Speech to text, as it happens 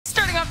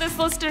this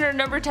list in our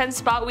number 10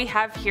 spot we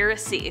have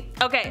Heresy.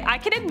 Okay, I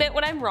can admit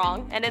when I'm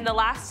wrong, and in the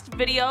last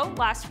video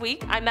last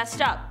week I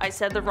messed up. I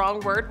said the wrong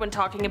word when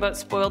talking about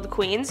spoiled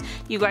queens.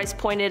 You guys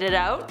pointed it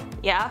out.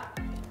 Yeah,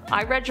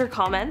 I read your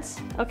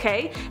comments,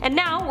 okay? And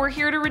now we're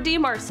here to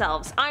redeem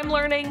ourselves. I'm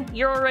learning,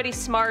 you're already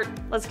smart,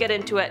 let's get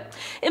into it.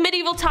 In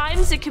medieval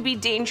times, it could be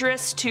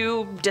dangerous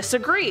to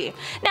disagree.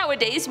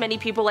 Nowadays, many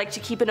people like to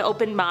keep an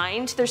open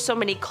mind. There's so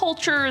many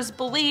cultures,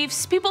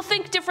 beliefs, people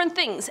think different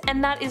things,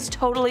 and that is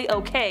totally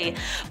okay.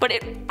 But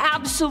it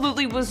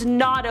absolutely was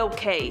not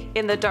okay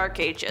in the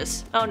Dark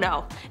Ages. Oh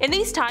no. In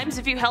these times,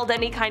 if you held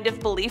any kind of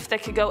belief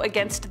that could go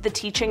against the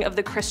teaching of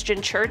the Christian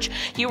church,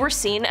 you were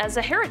seen as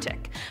a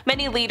heretic.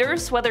 Many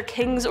leaders, whether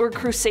kings or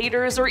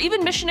crusaders or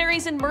even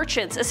missionaries and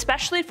merchants,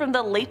 especially from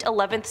the late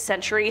 11th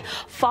century,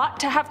 fought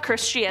to have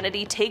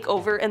Christianity take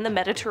over in the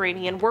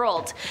Mediterranean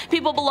world.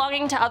 People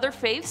belonging to other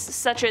faiths,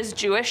 such as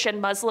Jewish and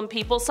Muslim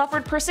people,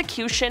 suffered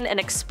persecution and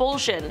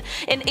expulsion.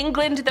 In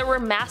England, there were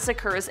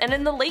massacres, and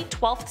in the late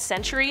 12th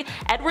century,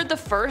 Edward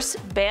I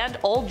banned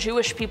all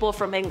Jewish people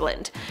from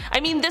England. I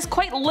mean, this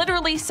quite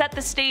literally set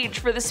the stage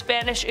for the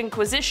Spanish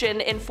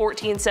Inquisition in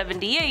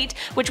 1478,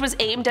 which was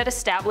aimed at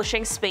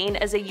establishing Spain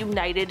as a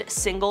united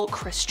single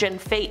Christian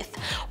faith.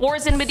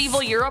 Wars in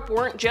medieval Europe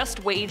weren't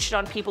just waged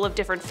on people of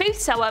different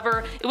faiths,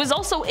 however, it was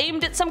also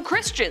aimed at some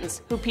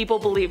Christians who people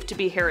believed to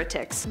be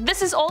heretics.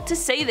 This is all to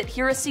say that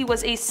heresy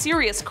was a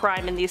serious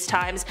crime in these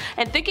times,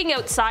 and thinking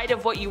outside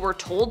of what you were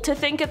told to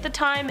think at the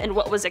time and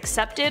what was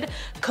accepted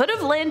could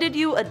have landed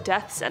you a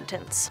death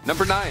sentence.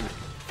 Number 9.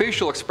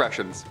 Facial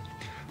expressions.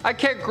 I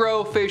can't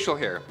grow facial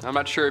hair. I'm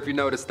not sure if you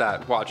noticed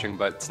that watching,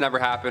 but it's never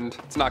happened.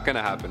 It's not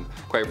gonna happen.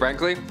 Quite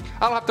frankly,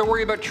 I don't have to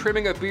worry about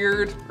trimming a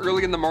beard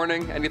early in the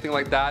morning, anything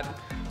like that,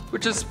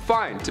 which is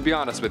fine, to be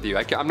honest with you.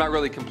 I'm not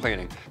really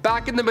complaining.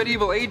 Back in the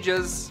medieval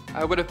ages,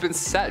 I would have been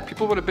set.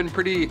 People would have been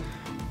pretty,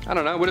 I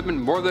don't know, would have been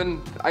more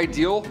than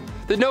ideal.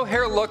 The no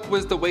hair look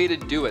was the way to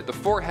do it. The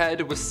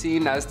forehead was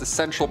seen as the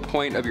central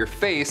point of your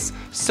face,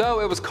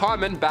 so it was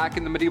common back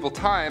in the medieval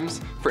times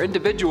for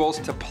individuals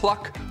to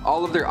pluck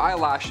all of their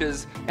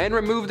eyelashes and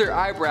remove their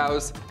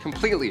eyebrows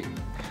completely.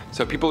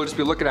 So people would just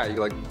be looking at you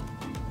like,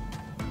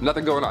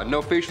 nothing going on,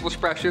 no facial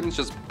expressions,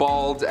 just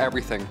bald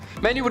everything.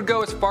 Many would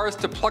go as far as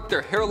to pluck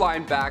their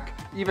hairline back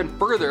even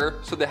further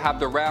so they have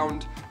the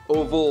round,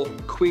 oval,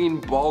 queen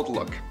bald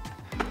look.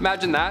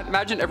 Imagine that.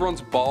 Imagine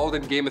everyone's bald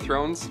in Game of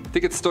Thrones. Think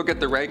it'd still get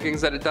the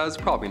rankings that it does?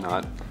 Probably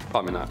not.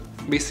 Probably not.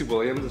 Macy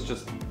Williams is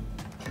just...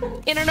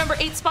 In our number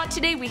 8 spot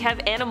today, we have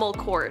Animal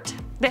Court.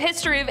 The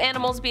history of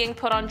animals being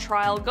put on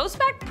trial goes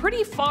back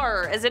pretty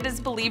far, as it is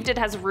believed it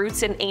has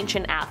roots in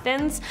ancient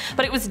Athens,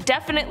 but it was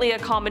definitely a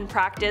common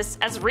practice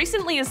as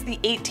recently as the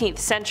 18th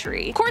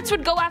century. Courts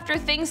would go after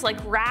things like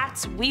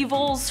rats,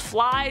 weevils,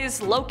 flies,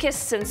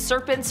 locusts, and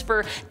serpents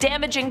for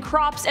damaging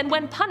crops, and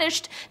when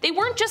punished, they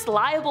weren't just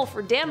liable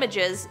for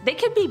damages, they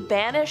could be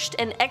banished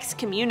and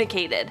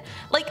excommunicated.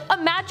 Like,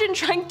 imagine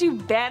trying to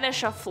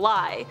banish a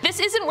fly. This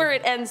isn't where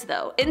it ends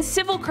though. In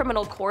civil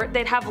criminal court,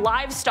 they'd have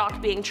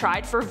livestock being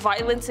tried for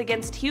violence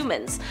against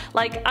humans.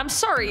 Like, I'm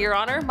sorry, Your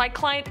Honor, my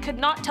client could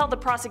not tell the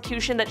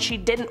prosecution that she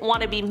didn't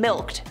want to be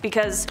milked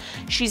because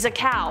she's a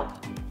cow.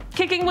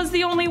 Kicking was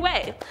the only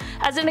way.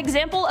 As an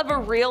example of a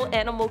real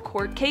animal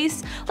court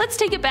case, let's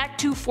take it back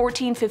to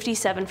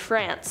 1457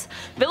 France.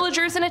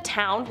 Villagers in a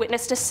town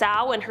witnessed a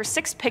sow and her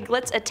 6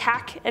 piglets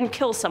attack and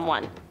kill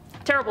someone.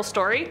 Terrible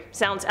story,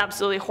 sounds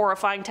absolutely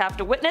horrifying to have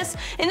to witness.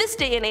 In this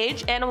day and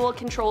age, animal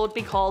control would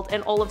be called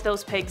and all of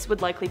those pigs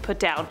would likely put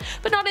down.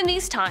 But not in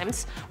these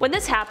times. When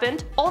this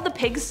happened, all the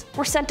pigs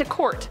were sent to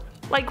court.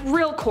 Like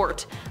real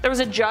court. There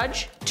was a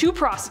judge, 2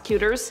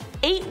 prosecutors,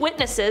 8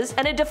 witnesses,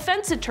 and a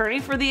defense attorney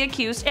for the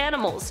accused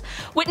animals.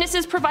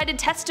 Witnesses provided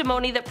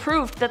testimony that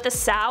proved that the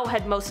sow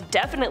had most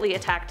definitely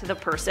attacked the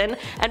person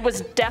and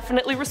was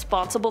definitely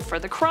responsible for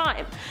the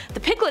crime. The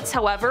piglets,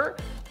 however,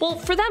 well,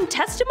 for them,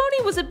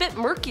 testimony was a bit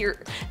murkier.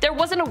 There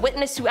wasn't a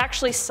witness who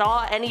actually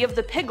saw any of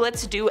the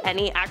piglets do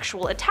any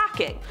actual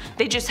attacking.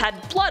 They just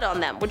had blood on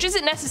them, which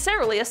isn't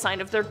necessarily a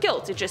sign of their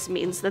guilt, it just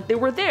means that they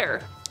were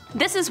there.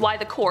 This is why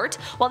the court,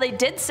 while they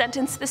did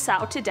sentence the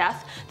sow to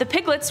death, the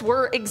piglets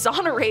were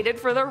exonerated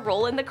for their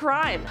role in the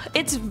crime.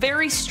 It's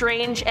very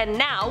strange and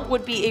now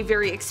would be a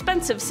very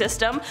expensive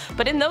system,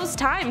 but in those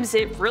times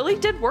it really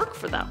did work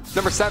for them.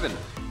 Number 7.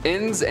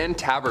 Inns and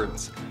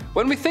taverns.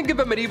 When we think of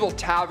a medieval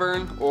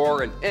tavern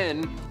or an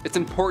inn, it's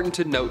important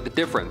to note the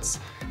difference.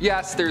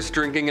 Yes, there's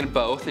drinking in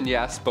both, and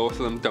yes, both of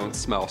them don't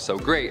smell so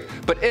great.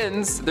 But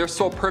inns, their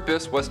sole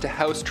purpose was to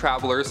house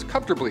travelers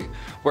comfortably,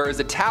 whereas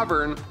a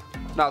tavern,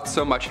 not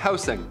so much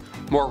housing,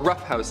 more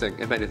rough housing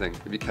if anything,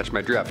 if you catch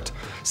my drift.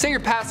 Say you're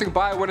passing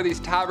by one of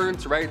these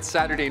taverns, right,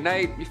 Saturday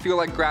night, you feel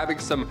like grabbing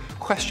some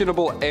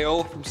questionable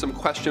ale from some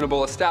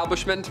questionable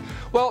establishment,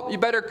 well, you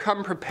better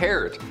come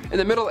prepared. In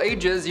the Middle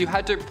Ages, you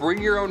had to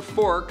bring your own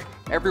fork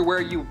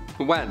everywhere you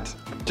went.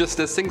 Just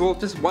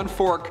one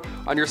fork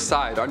on your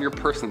side, on your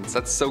persons.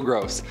 That's so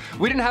gross.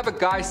 We didn't have a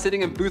guy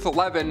sitting in booth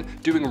 11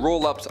 doing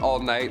roll-ups all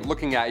night,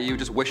 looking at you,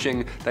 just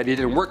wishing that he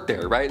didn't work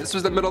there, right? This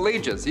was the Middle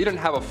Ages. You didn't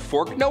have a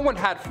fork. No one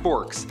had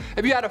forks.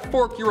 If you had a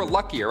fork, you were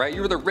lucky, right?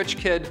 You were the rich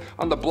kid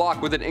on the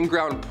block with an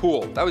in-ground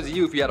pool. That was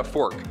you if you had a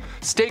fork.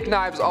 Steak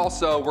knives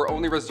also were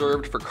only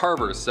reserved for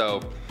carvers,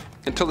 so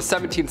until the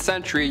 17th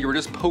century, you were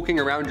just poking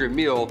around your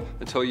meal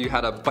until you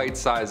had a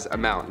bite-sized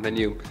amount, and then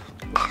you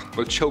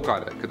would choke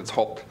on it because it's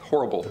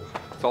horrible.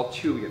 It's all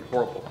chewy and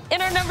horrible.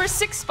 In our number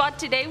 6 spot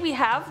today, we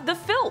have the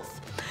filth.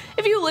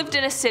 If you lived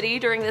in a city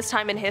during this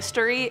time in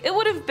history, it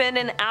would have been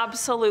an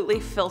absolutely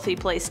filthy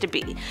place to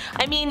be.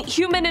 I mean,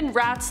 human and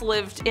rats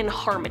lived in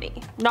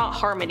harmony. Not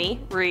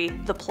harmony, re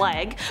the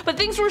plague, but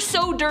things were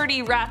so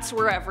dirty rats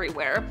were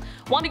everywhere.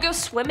 Want to go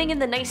swimming in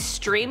the nice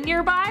stream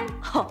nearby?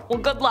 Well,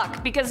 good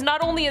luck, because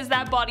not only is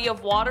that body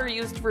of water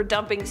used for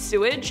dumping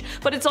sewage,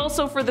 but it's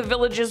also for the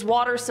village's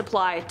water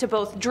supply to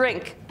both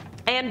drink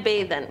and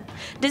bathe in.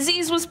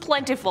 Disease was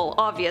plentiful,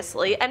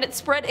 obviously, and it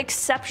spread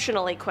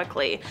exceptionally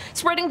quickly.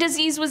 Spreading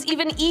disease was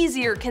even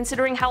easier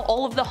considering how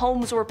all of the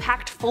homes were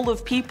packed full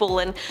of people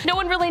and no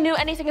one really knew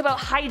anything about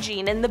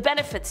hygiene and the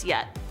benefits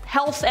yet,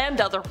 health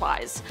and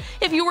otherwise.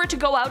 If you were to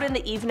go out in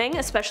the evening,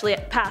 especially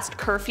at past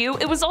curfew,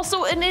 it was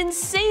also an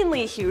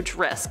insanely huge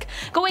risk.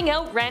 Going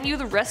out ran you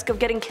the risk of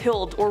getting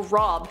killed or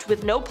robbed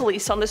with no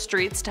police on the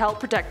streets to help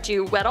protect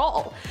you at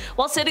all.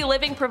 While city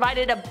living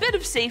provided a bit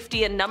of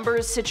safety in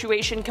numbers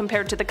situation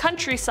compared to the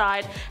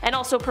countryside and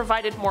also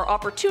provided more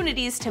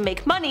opportunities to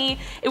make money,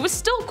 it was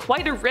still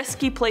quite a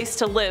risky place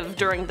to live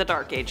during the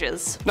Dark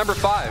Ages. Number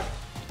 5.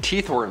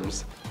 Teeth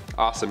worms.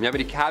 Awesome. You have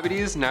any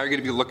cavities? Now you're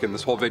going to be looking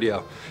this whole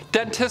video.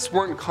 Dentists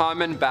weren't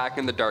common back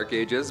in the Dark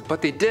Ages,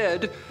 but they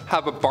did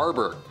have a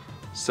barber.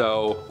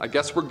 So I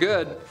guess we're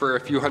good for a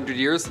few hundred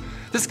years.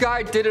 This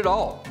guy did it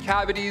all.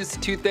 Cavities,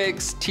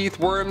 toothaches, teeth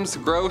worms,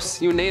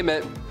 gross, you name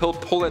it, he'll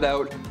pull it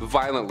out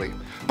violently.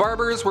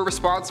 Barbers were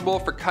responsible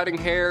for cutting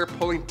hair,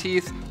 pulling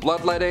teeth,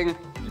 bloodletting,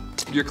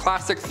 your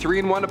classic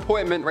 3-in-1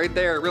 appointment right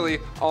there, really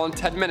all in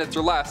 10 minutes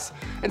or less.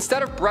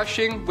 Instead of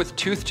brushing with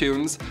tooth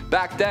tunes,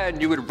 back then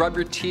you would rub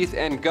your teeth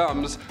and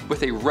gums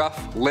with a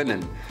rough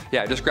linen.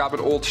 Yeah, just grab an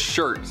old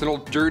shirt. It's an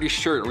old dirty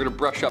shirt. We're gonna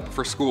brush up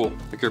for school.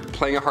 Like you're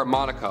playing a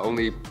harmonica,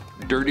 only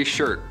dirty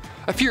shirt.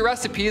 A few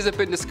recipes have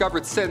been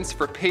discovered since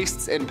for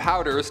pastes and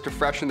powders to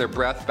freshen their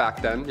breath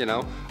back then, you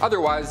know.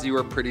 Otherwise, you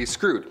were pretty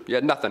screwed. You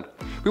had nothing.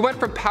 We went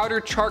from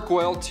powdered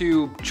charcoal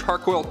to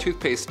charcoal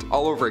toothpaste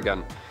all over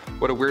again.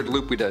 What a weird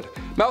loop we did.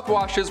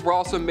 Mouthwashes were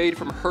also made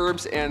from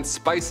herbs and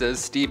spices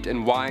steeped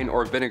in wine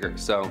or vinegar,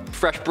 so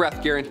fresh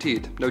breath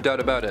guaranteed, no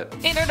doubt about it.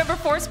 In our number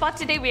 4 spot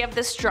today, we have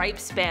the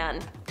stripes ban.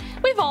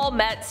 We've all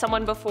met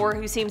someone before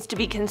who seems to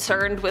be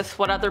concerned with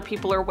what other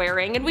people are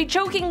wearing, and we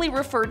jokingly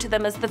refer to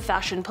them as the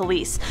fashion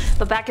police.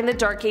 But back in the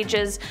Dark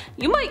Ages,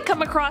 you might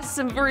come across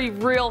some very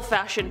real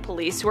fashion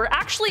police who are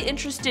actually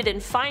interested in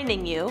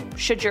fining you,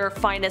 should your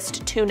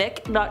finest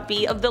tunic not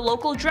be of the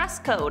local dress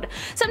code.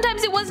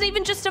 Sometimes it wasn't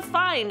even just a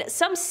fine.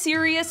 Some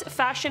serious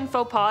fashion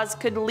faux pas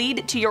could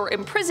lead to your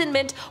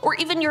imprisonment or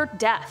even your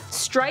death.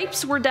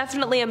 Stripes were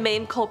definitely a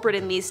main culprit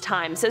in these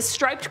times, as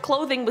striped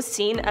clothing was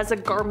seen as a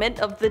garment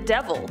of the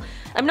devil.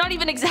 I'm not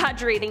even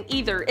exaggerating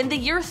either. In the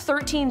year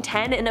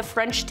 1310 in a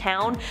French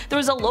town, there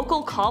was a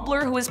local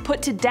cobbler who was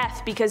put to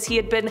death because he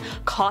had been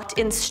caught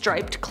in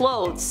striped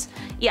clothes.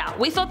 Yeah,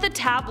 we thought the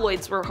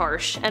tabloids were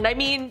harsh, and I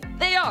mean,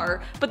 they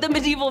are, but the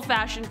medieval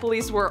fashion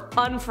police were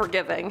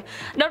unforgiving.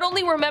 Not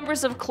only were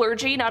members of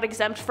clergy not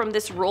exempt from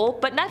this rule,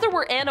 but neither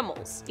were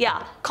animals.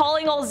 Yeah,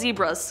 calling all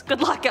zebras. Good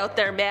luck out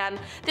there, man.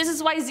 This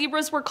is why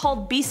zebras were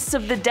called beasts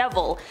of the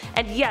devil,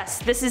 and yes,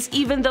 this is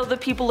even though the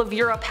people of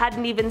Europe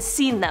hadn't even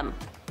seen them.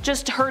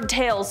 Just heard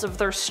tales of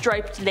their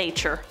striped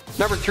nature.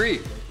 Number 3.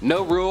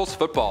 No rules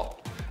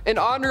football. In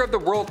honor of the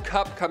World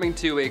Cup coming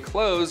to a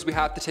close, we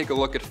have to take a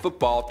look at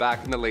football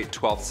back in the late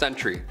 12th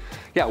century.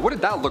 Yeah, what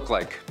did that look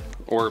like?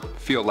 Or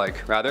feel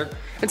like, rather.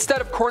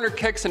 Instead of corner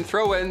kicks and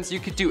throw-ins, you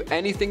could do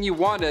anything you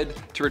wanted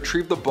to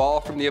retrieve the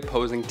ball from the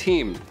opposing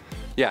team.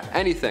 Yeah,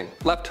 anything.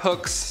 Left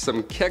hooks,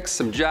 some kicks,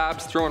 some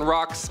jabs, throwing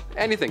rocks,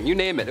 anything, you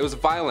name it. It was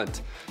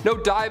violent. No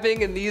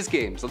diving in these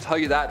games, I'll tell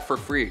you that for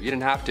free. You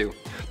didn't have to.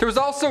 There was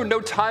also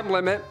no time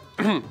limit.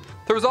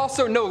 There was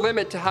also no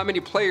limit to how many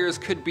players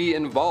could be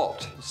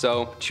involved.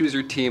 So choose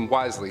your team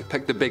wisely.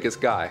 Pick the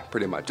biggest guy,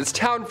 pretty much. It's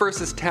town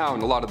versus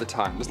town a lot of the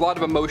time. There's a lot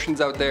of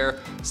emotions out there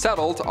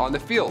settled on the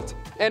field.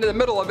 And in the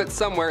middle of it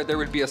somewhere there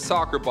would be a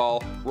soccer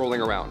ball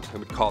rolling around. I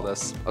would call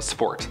this a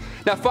sport.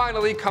 Now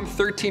finally, come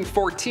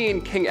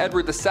 1314, King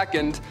Edward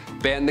II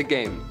banned the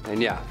game.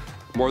 And yeah,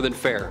 more than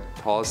fair.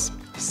 All his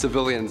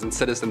civilians and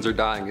citizens are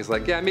dying. He's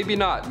like, yeah, maybe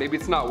not. Maybe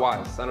it's not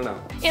wise. I don't know.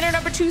 In our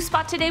number 2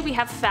 spot today, we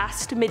have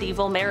fast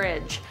medieval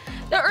marriage.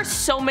 There are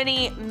so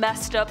many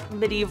messed up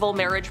medieval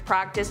marriage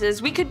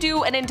practices. We could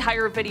do an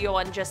entire video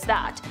on just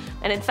that.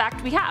 And in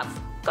fact, we have.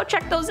 go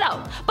check those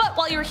out. But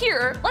while you're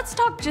here, let's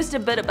talk just a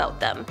bit about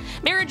them.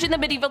 Marriage in the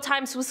medieval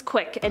times was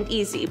quick and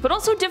easy, but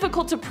also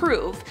difficult to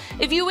prove.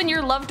 If you and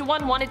your loved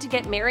one wanted to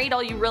get married,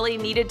 all you really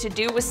needed to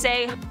do was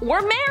say,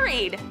 "We're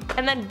married!"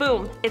 and then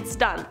boom, it's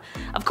done.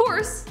 Of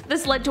course,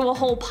 this led to a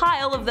whole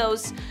pile of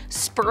those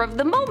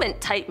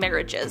spur-of-the-moment type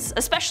marriages,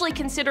 especially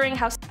considering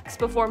how sex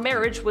before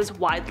marriage was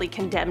widely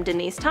condemned in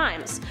these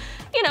times.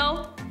 You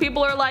know,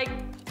 people are like,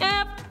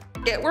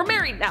 we're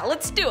married now,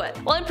 let's do it.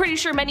 Well, I'm pretty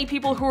sure many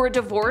people who were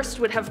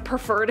divorced would have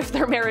preferred if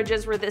their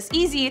marriages were this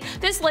easy.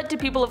 This led to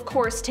people, of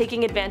course,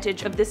 taking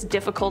advantage of this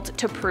difficult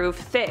to prove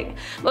thing.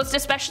 Most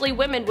especially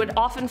women would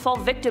often fall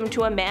victim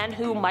to a man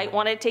who might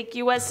want to take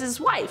you as his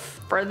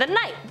wife for the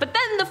night. But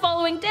then the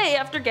following day,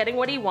 after getting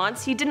what he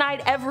wants, he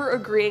denied ever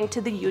agreeing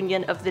to the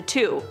union of the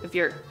two, if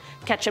you're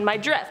catching my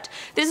drift.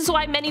 This is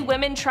why many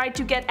women tried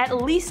to get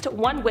at least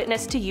one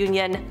witness to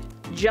union,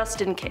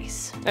 just in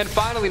case. And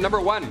finally, number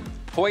 1.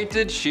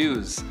 Pointed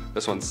shoes.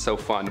 This one's so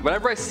fun.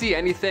 Whenever I see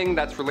anything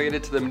that's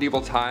related to the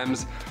medieval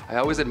times, I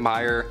always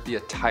admire the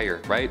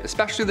attire, right?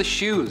 Especially the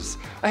shoes.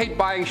 I hate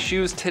buying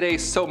shoes today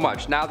so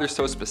much. Now they're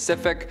so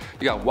specific.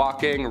 You got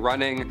walking,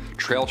 running,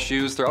 trail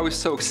shoes. They're always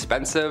so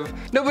expensive.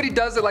 Nobody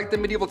does it like the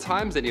medieval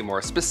times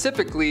anymore,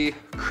 specifically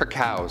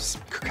krakows.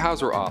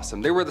 Krakows were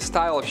awesome. They were the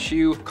style of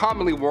shoe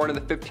commonly worn in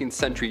the 15th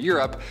century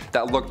Europe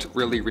that looked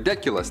really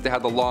ridiculous. They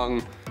had the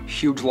long,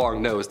 huge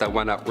long nose that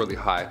went up really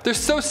high. They're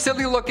so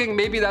silly looking,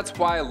 maybe that's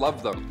why I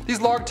love them.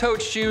 These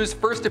long-toed shoes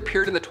first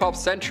appeared in the 12th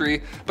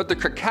century, but the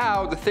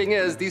krakow, the thing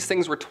is, these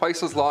things were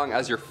twice as long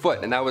as your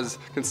foot, and that was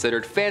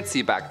considered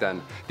fancy back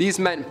then. These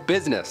meant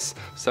business,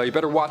 so you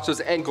better watch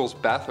those ankles,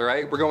 Beth,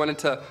 alright? We're going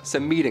into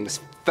some meetings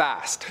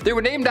fast. They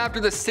were named after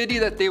the city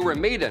that they were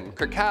made in.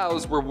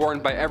 Krakows were worn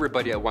by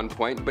everybody at one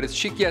point, but as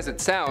cheeky as it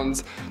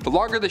sounds, the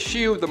longer the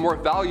shoe, the more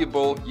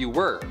valuable you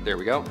were. There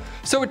we go.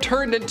 So it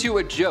turned into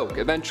a joke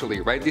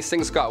eventually, right? These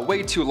things got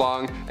way too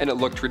long and it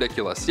looked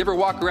ridiculous. You ever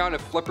walk around in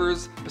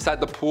flippers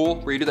beside the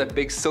pool where you do that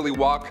big silly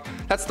walk?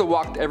 That's the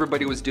walk that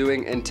everybody was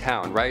doing in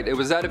town, right? It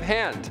was out of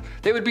hand.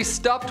 They would be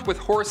stuffed with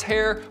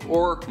horsehair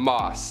or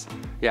moss.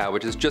 Yeah,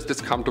 which is just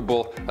as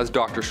comfortable as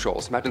Dr.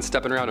 Scholl's. Imagine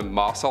stepping around in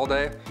moss all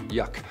day.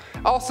 Yuck.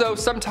 Also,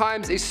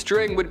 sometimes a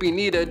string would be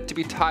needed to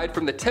be tied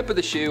from the tip of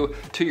the shoe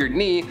to your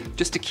knee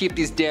just to keep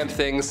these damn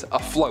things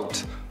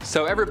afloat.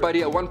 So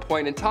everybody at one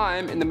point in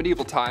time in the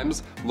medieval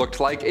times looked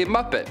like a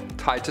Muppet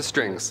tied to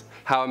strings.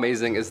 How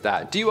amazing is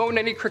that? Do you own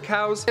any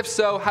krakows? If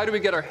so, how do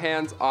we get our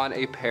hands on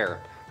a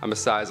pair? I'm a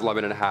size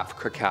 11.5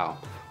 krakow.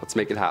 Let's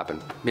make it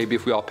happen. Maybe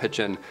if we all pitch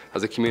in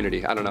as a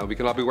community. I don't know, we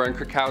can all be wearing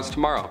krakows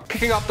tomorrow.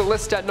 Kicking off the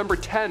list at number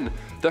 10,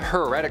 the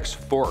Heretic's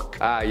fork.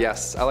 Ah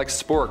yes, I like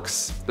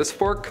sporks. This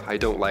fork, I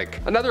don't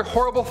like. Another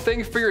horrible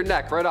thing for your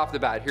neck right off the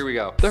bat, here we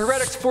go. The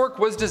Heretic's fork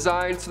was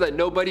designed so that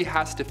nobody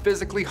has to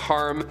physically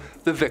harm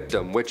the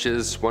victim, which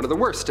is one of the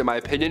worst in my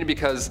opinion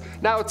because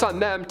now it's on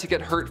them to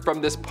get hurt from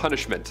this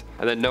punishment,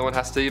 and then no one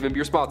has to even be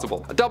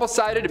responsible. A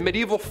double-sided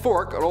medieval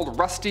fork, an old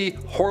rusty,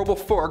 horrible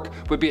fork,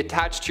 would be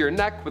attached to your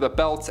neck with a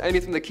belt,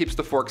 anything that keeps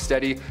the fork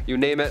steady, you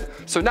name it.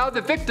 So now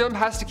the victim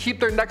has to keep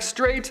their neck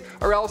straight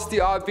or else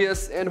the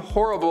obvious and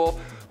horrible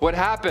would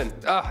happen.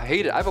 Ugh, I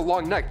hate it. I have a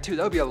long neck too.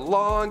 That would be a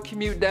long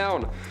commute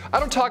down. I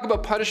don't talk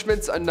about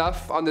punishments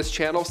enough on this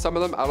channel. Some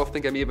of them I don't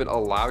think I'm even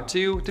allowed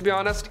to be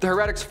honest. The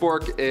Heretic's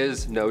fork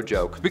is no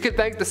joke. We could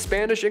thank the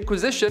Spanish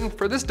Inquisition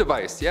for this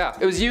device, yeah.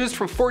 It was used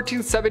from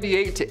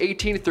 1478 to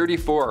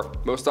 1834,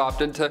 most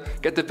often to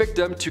get the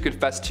victim to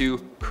confess to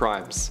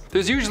crimes.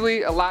 There's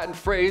usually a Latin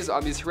phrase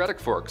on these heretic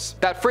forks.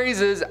 That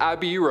phrase is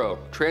abiuro,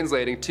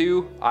 translating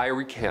to I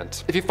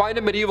recant. If you find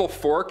a medieval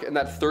fork in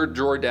that third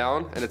drawer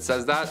down and it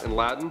says that in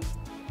Latin,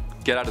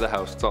 get out of the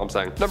house, that's all I'm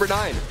saying. Number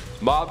 9,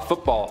 mob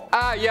football.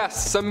 Ah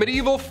yes, some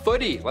medieval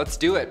footy, let's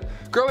do it.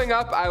 Growing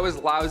up, I was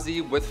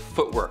lousy with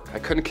footwork. I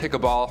couldn't kick a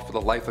ball for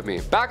the life of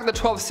me. Back in the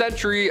 12th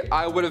century,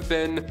 I would have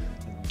been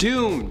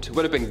doomed,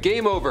 would have been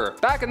game over.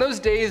 Back in those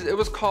days, it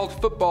was called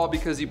football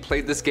because you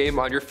played this game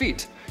on your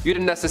feet. You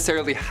didn't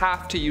necessarily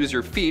have to use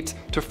your feet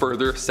to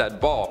further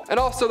said ball. And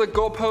also the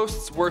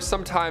goalposts were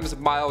sometimes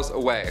miles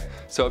away,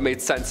 so it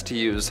made sense to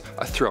use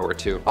a throw or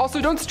two.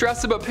 Also, don't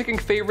stress about picking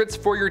favorites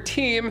for your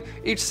team.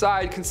 Each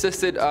side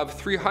consisted of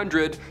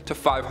 300 to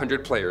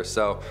 500 players,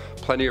 so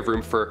plenty of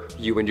room for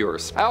you and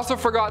yours. I also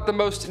forgot the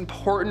most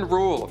important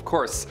rule, of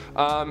course.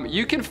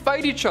 You can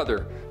fight each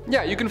other.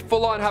 Yeah, you can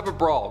full on have a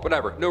brawl,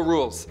 whatever, no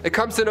rules. It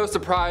comes to no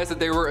surprise that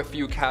there were a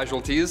few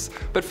casualties,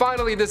 but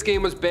finally this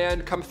game was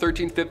banned come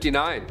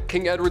 1359.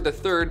 King Edward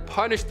III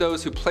punished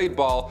those who played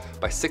ball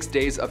by 6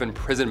 days of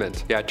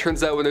imprisonment. Yeah, it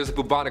turns out when there's a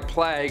bubonic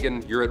plague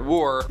and you're at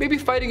war, maybe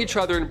fighting each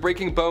other and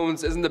breaking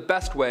bones isn't the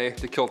best way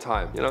to kill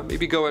time. You know,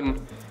 maybe go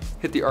and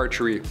hit the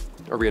archery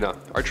arena.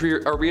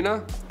 Archery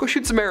arena? Go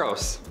shoot some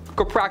arrows.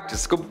 Go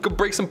practice, go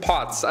break some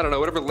pots. I don't know,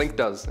 whatever Link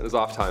does in his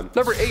off time.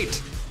 Number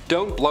 8.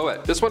 don't blow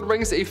it. This one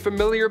rings a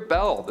familiar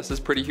bell. This is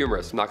pretty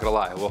humorous, I'm not gonna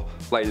lie. We'll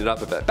lighten it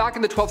up a bit. Back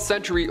in the 12th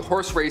century,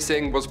 horse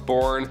racing was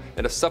born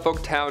in a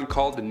Suffolk town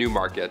called the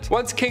Newmarket.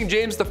 Once King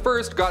James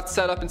I got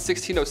set up in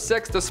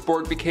 1606, the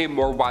sport became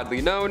more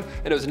widely known,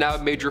 and it was now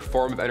a major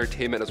form of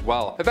entertainment as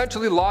well.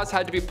 Eventually, laws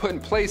had to be put in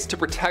place to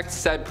protect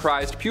said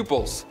prized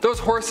pupils. Those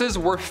horses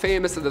were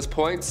famous at this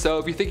point, so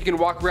if you think you can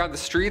walk around the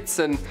streets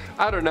and,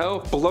 I don't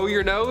know, blow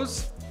your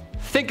nose,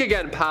 think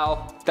again,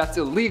 pal. That's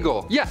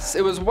illegal. Yes,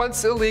 it was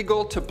once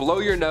illegal to blow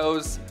your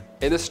nose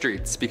in the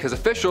streets because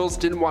officials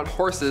didn't want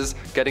horses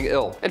getting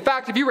ill. In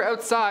fact, if you were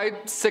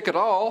outside sick at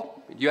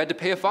all, you had to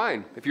pay a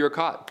fine if you were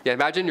caught. Yeah,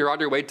 imagine you're on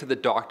your way to the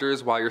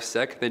doctors while you're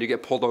sick, then you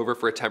get pulled over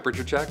for a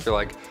temperature check. You're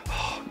like,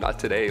 oh, not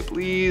today,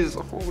 please.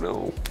 Oh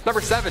no.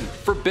 Number 7,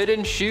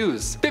 forbidden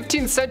shoes.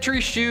 15th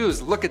century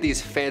shoes. Look at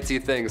these fancy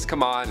things,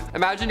 come on.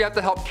 Imagine you have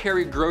to help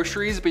carry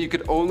groceries, but you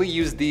could only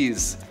use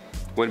these.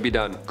 Wouldn't be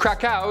done.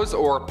 Krakows,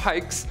 or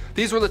pikes,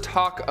 these were the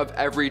talk of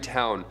every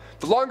town.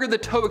 The longer the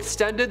toe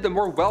extended, the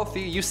more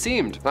wealthy you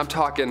seemed. I'm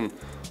talking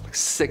like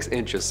 6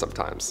 inches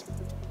sometimes.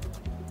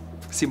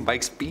 See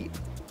Mike's feet?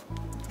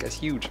 That's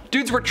huge.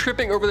 Dudes were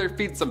tripping over their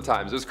feet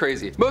sometimes, it was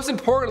crazy. Most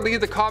importantly,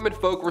 the common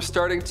folk were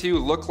starting to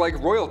look like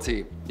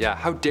royalty. Yeah,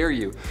 how dare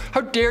you? How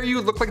dare you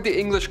look like the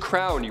English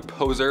crown, you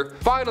poser?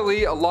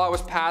 Finally, a law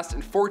was passed in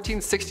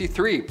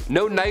 1463.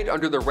 No knight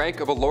under the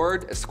rank of a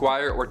lord,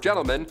 esquire, or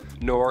gentleman,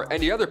 nor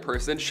any other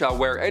person shall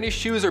wear any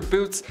shoes or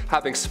boots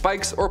having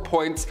spikes or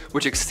points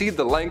which exceed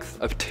the length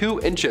of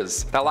 2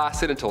 inches. That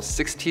lasted until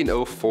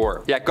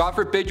 1604. Yeah, God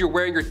forbid you're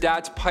wearing your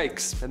dad's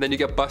pikes and then you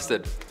get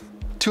busted.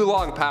 Too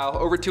long, pal.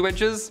 Over 2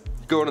 inches?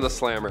 Go into the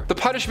slammer. The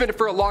punishment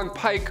for a long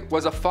pike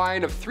was a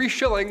fine of 3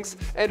 shillings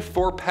and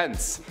 4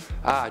 pence.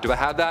 Ah, do I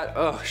have that?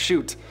 Oh,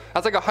 shoot.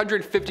 That's like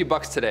 150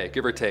 bucks today,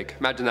 give or take.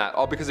 Imagine that,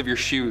 all because of your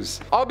shoes.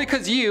 All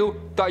because you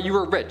thought you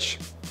were rich.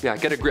 Yeah,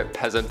 get a grip,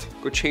 peasant.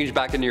 Go change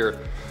back into your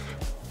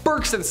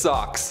Birks and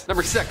socks.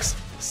 Number 6.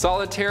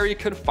 Solitary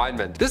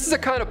confinement. This is a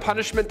kind of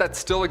punishment that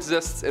still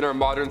exists in our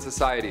modern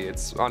society.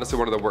 It's honestly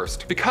one of the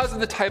worst because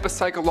of the type of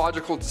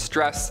psychological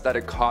distress that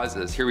it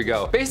causes. Here we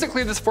go.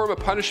 Basically, this form of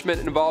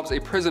punishment involves a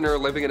prisoner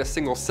living in a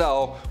single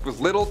cell with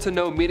little to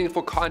no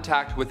meaningful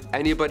contact with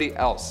anybody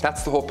else.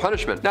 That's the whole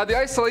punishment. Now, the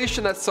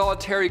isolation that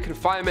solitary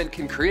confinement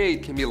can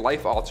create can be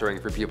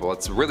life-altering for people.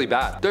 It's really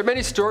bad. There are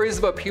many stories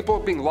about people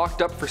being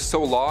locked up for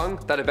so long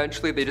that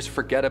eventually they just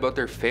forget about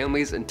their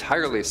families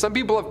entirely. Some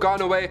people have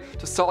gone away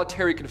to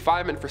solitary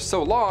confinement for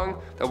so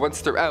long that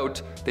once they're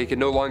out, they can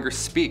no longer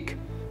speak.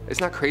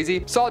 Isn't that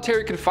crazy?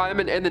 Solitary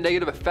confinement and the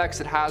negative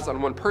effects it has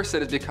on one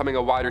person is becoming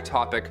a wider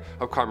topic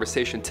of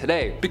conversation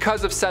today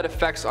because of said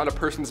effects on a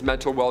person's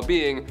mental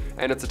well-being,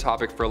 and it's a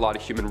topic for a lot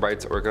of human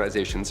rights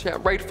organizations. Yeah,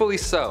 rightfully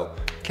so.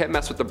 Can't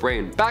mess with the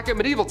brain. Back in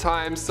medieval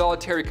times,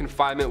 solitary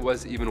confinement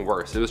was even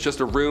worse. It was just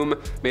a room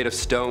made of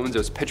stones, it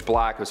was pitch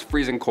black, it was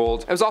freezing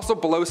cold. It was also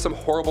below some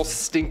horrible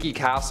stinky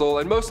castle,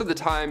 and most of the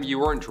time you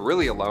weren't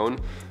really alone.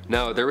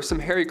 No, there were some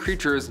hairy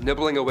creatures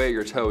nibbling away at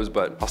your toes,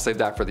 but I'll save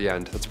that for the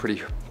end. That's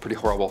pretty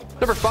horrible.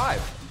 Number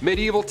 5,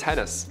 medieval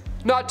tennis.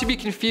 Not to be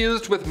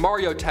confused with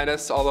Mario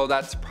Tennis, although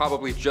that's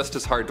probably just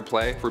as hard to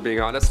play, if we're being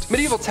honest.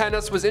 Medieval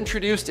tennis was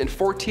introduced in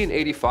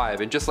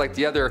 1485, and just like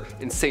the other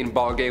insane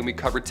ball game we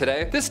covered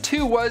today, this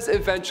too was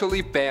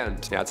eventually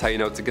banned. Yeah, that's how you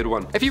know it's a good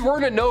one. If you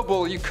weren't a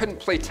noble, you couldn't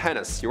play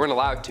tennis. You weren't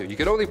allowed to. You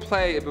could only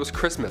play if it was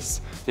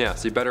Christmas. Yeah,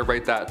 so you better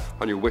write that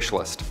on your wish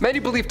list. Many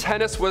believe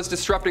tennis was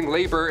disrupting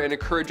labor and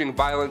encouraging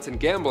violence and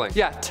gambling.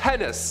 Yeah,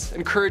 tennis,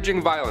 encouraging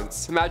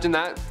violence. Imagine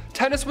that.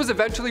 Tennis was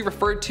eventually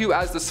referred to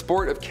as the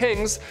sport of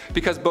kings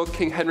because both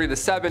King Henry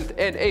VII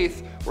and VIII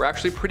were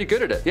actually pretty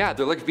good at it. Yeah,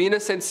 they're like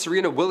Venus and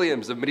Serena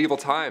Williams of medieval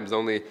times,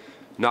 only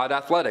not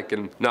athletic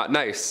and not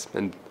nice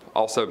and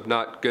also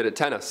not good at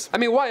tennis. I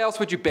mean, why else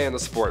would you ban the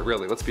sport,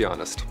 really? Let's be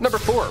honest. Number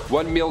 4,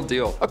 one meal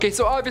deal. Okay,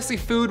 so obviously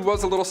food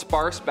was a little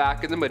sparse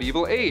back in the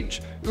medieval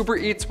age. Uber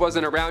Eats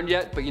wasn't around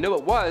yet, but you know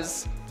what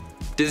was?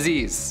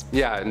 Disease.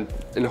 Yeah,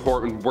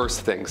 and worse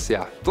things,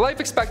 yeah. The life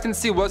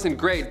expectancy wasn't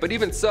great, but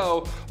even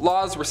so,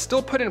 laws were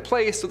still put in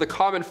place so the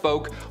common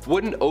folk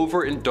wouldn't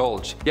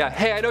overindulge. Yeah,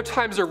 hey, I know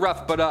times are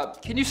rough,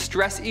 but can you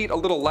stress eat a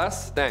little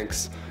less?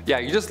 Thanks. Yeah,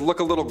 you just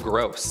look a little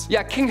gross.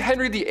 Yeah, King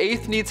Henry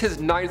VIII needs his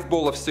 9th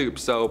bowl of soup,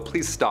 so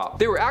please stop.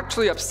 They were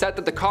actually upset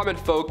that the common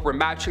folk were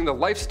matching the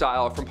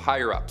lifestyle from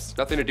higher ups.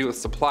 Nothing to do with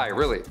supply,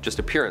 really, just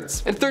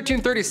appearance. In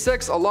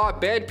 1336, a law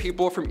banned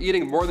people from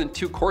eating more than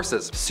 2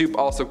 courses. Soup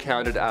also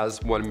counted as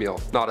one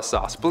meal, not a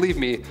sauce. Believe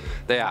me,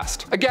 they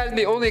asked. Again,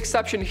 the only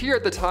exception here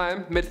at the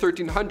time,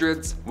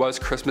 mid-1300s, was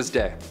Christmas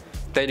Day.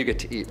 Then you get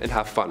to eat and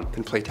have fun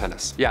and play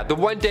tennis. Yeah, the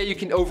one day you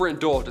can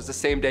overindulge is the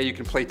same day you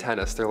can play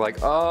tennis. They're like,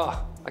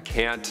 oh, I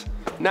can't.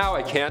 Now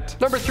I can't.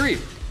 Number 3,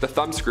 the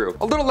thumbscrew.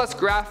 A little less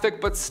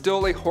graphic, but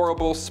still a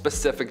horrible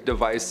specific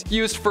device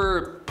used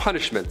for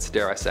punishments,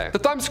 dare I say. The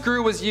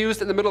thumbscrew was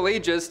used in the Middle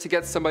Ages to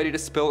get somebody to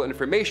spill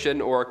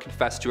information or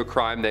confess to a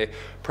crime they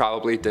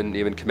probably didn't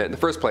even commit in the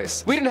first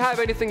place. We didn't have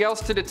anything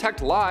else to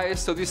detect lies,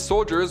 so these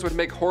soldiers would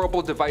make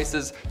horrible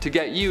devices to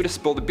get you to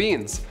spill the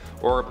beans,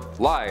 or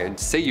lie and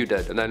say you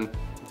did, and then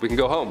we can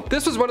go home.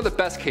 This was one of the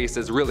best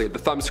cases, really, the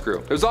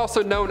thumbscrew. It was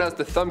also known as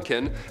the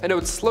thumbkin, and it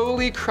would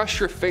slowly crush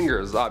your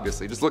fingers,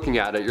 obviously. Just looking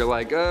at it, you're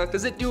like,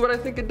 does it do what I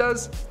think it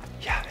does?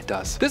 Yeah, it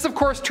does. This, of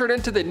course, turned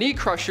into the knee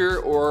crusher,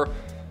 or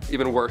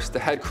even worse, the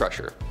head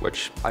crusher,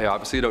 which I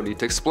obviously don't need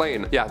to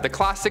explain. Yeah, the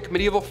classic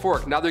medieval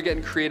fork. Now they're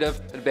getting creative,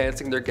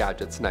 advancing their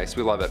gadgets. Nice,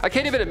 we love it. I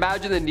can't even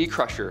imagine the knee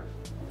crusher.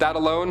 That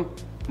alone,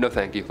 no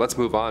thank you. Let's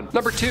move on.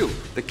 Number 2,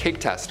 the cake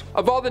test.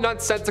 Of all the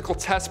nonsensical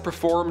tests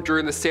performed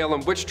during the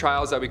Salem witch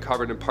trials that we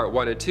covered in part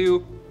 1 and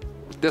 2,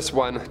 this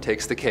one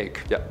takes the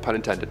cake. Yeah, pun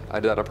intended.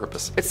 I did that on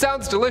purpose. It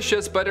sounds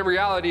delicious, but in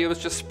reality, it was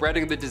just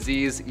spreading the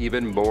disease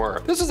even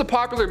more. This was a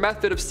popular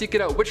method of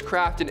seeking out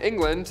witchcraft in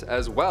England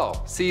as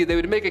well. See, they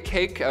would make a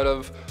cake out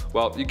of,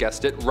 well, you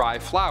guessed it, rye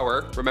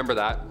flour. Remember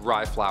that,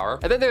 rye flour.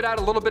 And then they would add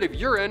a little bit of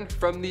urine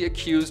from the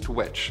accused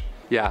witch.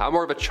 Yeah, I'm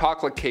more of a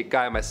chocolate cake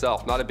guy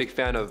myself, not a big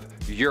fan of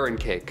urine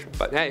cake.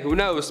 But hey, who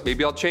knows,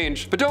 maybe I'll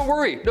change. But don't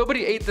worry,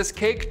 nobody ate this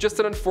cake, just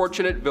an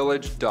unfortunate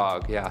village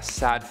dog. Yeah,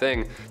 sad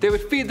thing. They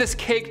would feed this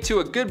cake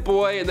to a good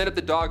boy, and then if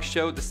the dog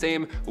showed the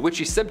same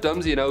witchy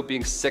symptoms, you know,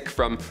 being sick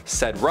from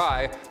said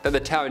rye, then the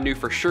town knew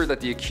for sure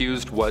that the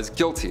accused was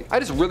guilty. I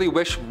just really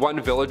wish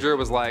one villager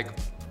was like,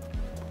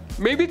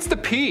 maybe it's the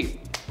pea.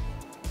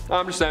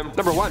 I'm just saying.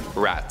 Number 1,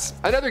 rats.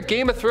 Another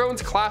Game of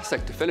Thrones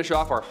classic to finish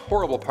off our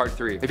horrible part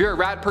 3. If you're a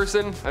rat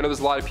person, I know there's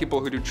a lot of people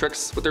who do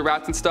tricks with their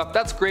rats and stuff.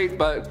 That's great,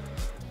 but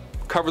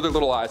cover their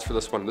little eyes for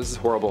this one. This is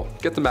horrible.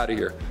 Get them out of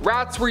here.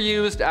 Rats were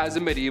used as a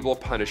medieval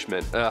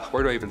punishment.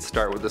 Where do I even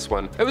start with this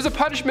one? It was a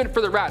punishment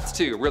for the rats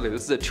too, really.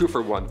 This is a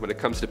 2-for-1 when it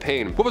comes to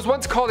pain. What was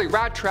once called a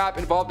rat trap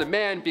involved a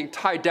man being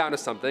tied down to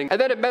something,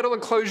 and then a metal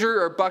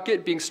enclosure or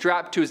bucket being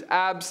strapped to his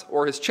abs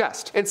or his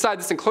chest. Inside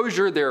this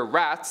enclosure, there are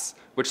rats,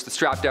 which the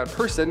strapped down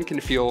person can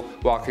feel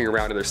walking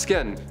around in their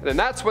skin. And then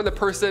that's when the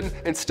person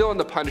instilled in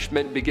the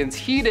punishment begins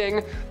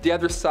heating the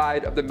other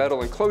side of the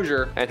metal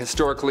enclosure, and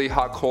historically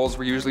hot coals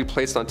were usually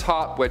placed on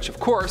top, which of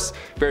course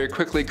very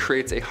quickly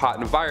creates a hot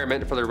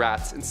environment for the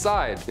rats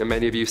inside. And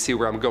many of you see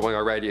where I'm going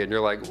already, and you're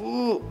like,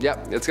 ooh,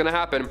 yep, it's gonna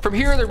happen. From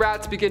here, the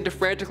rats begin to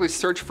frantically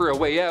search for a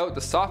way out,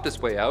 the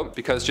softest way out,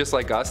 because just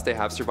like us, they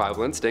have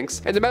survival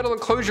instincts. And the metal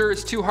enclosure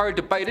is too hard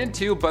to bite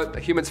into, but a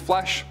human's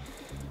flesh,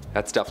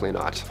 that's definitely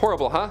not.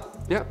 Horrible, huh?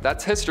 Yeah,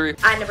 that's history.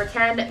 At number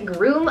 10,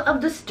 groom of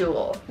the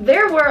stool.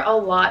 There were a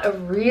lot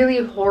of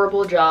really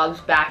horrible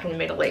jobs back in the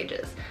Middle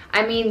Ages.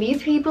 I mean,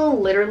 these people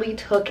literally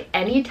took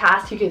any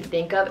task you could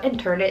think of and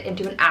turned it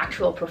into an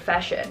actual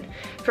profession.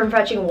 From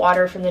fetching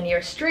water from the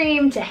nearest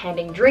stream to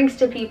handing drinks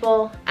to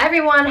people,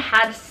 everyone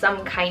had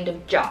some kind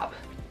of job.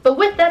 But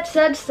with that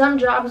said, some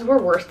jobs were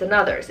worse than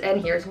others,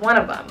 and here's one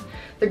of them.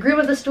 The groom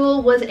of the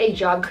stool was a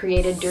job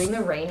created during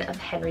the reign of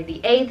Henry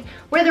VIII,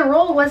 where the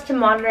role was to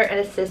monitor and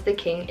assist the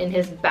king in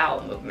his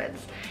bowel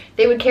movements.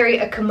 They would carry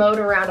a commode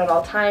around at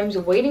all times,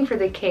 waiting for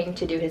the king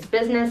to do his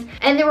business,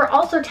 and they were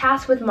also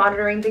tasked with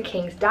monitoring the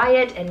king's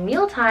diet and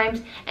meal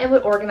times, and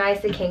would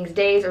organize the king's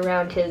days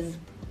around his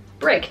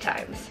break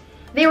times.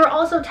 They were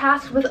also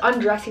tasked with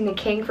undressing the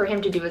king for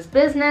him to do his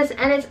business,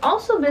 and it's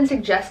also been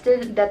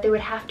suggested that they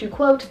would have to,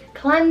 quote,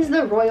 cleanse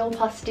the royal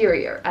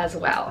posterior as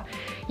well.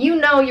 You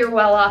know you're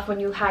well off when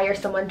you hire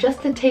someone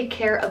just to take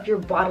care of your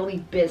bodily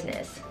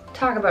business.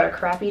 Talk about a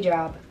crappy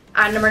job.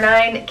 At number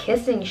 9,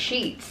 kissing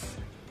sheets.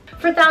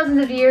 For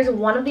thousands of years,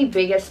 one of the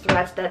biggest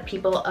threats that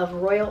people of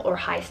royal or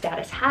high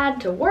status had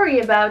to worry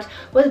about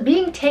was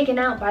being taken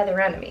out by their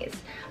enemies.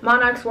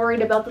 Monarchs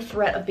worried about the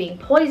threat of being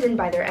poisoned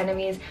by their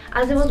enemies,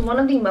 as it was one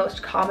of the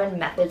most common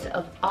methods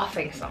of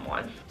offing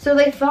someone. So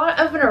they thought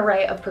of an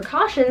array of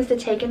precautions to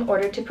take in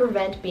order to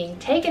prevent being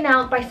taken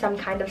out by some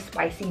kind of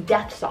spicy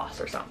death sauce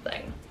or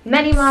something.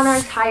 Many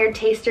monarchs hired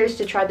tasters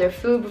to try their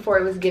food before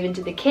it was given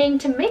to the king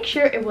to make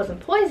sure it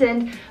wasn't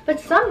poisoned, but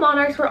some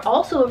monarchs were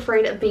also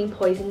afraid of being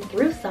poisoned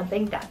through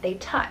something that they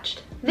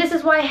touched. This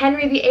is why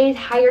Henry VIII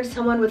hired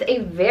someone with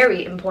a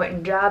very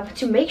important job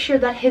to make sure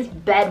that his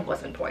bed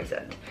wasn't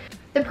poisoned.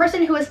 The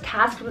person who was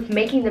tasked with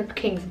making the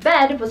king's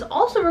bed was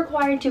also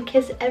required to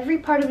kiss every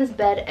part of his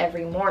bed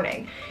every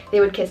morning. They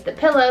would kiss the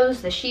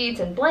pillows, the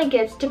sheets, and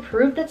blankets to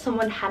prove that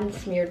someone hadn't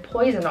smeared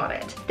poison on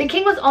it. The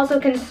king was also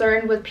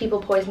concerned with people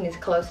poisoning his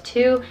clothes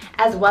too,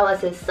 as well as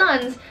his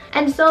sons,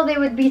 and so they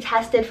would be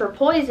tested for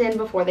poison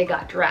before they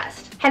got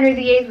dressed. Henry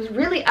VIII was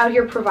really out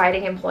here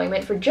providing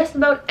employment for just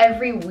about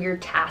every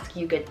weird task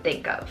you could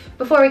think of.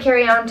 Before we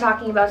carry on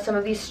talking about some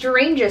of the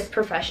strangest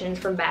professions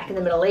from back in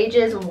the Middle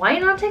Ages, why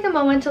not take a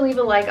moment to leave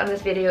a like on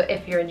this video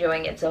if you're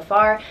enjoying it so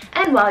far,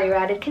 and while you're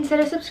at it,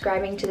 consider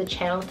subscribing to the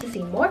channel to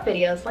see more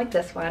videos like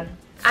this one.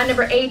 At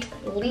number 8,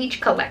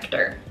 leech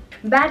collector.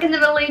 Back in the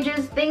Middle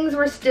Ages, things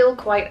were still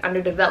quite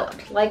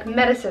underdeveloped, like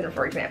medicine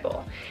for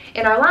example.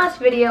 In our last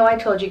video, I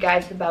told you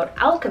guys about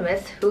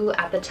alchemists who,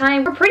 at the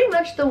time, were pretty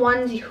much the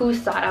ones who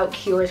sought out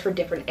cures for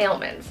different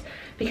ailments.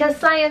 Because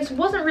science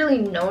wasn't really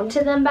known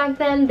to them back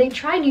then, they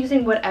tried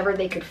using whatever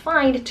they could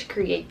find to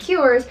create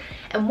cures,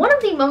 and one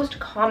of the most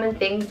common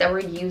things that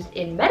were used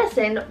in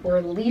medicine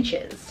were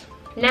leeches.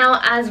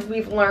 Now, as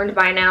we've learned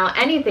by now,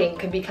 anything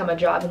could become a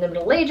job in the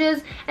Middle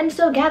Ages, and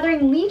so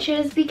gathering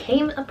leeches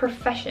became a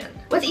profession.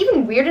 What's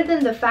even weirder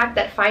than the fact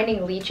that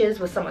finding leeches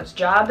was someone's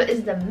job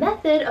is the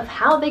method of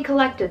how they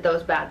collected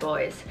those bad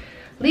boys.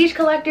 Leech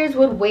collectors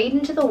would wade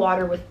into the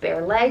water with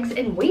bare legs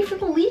and wait for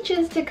the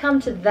leeches to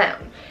come to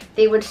them.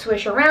 They would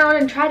swish around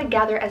and try to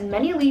gather as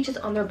many leeches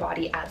on their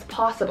body as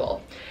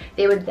possible.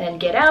 They would then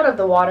get out of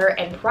the water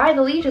and pry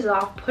the leeches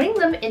off, putting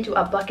them into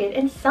a bucket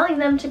and selling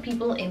them to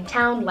people in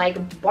town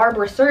like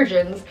barber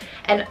surgeons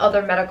and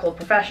other medical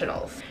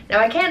professionals. Now,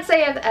 I can't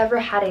say I've ever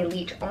had a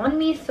leech on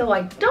me, so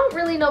I don't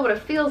really know what it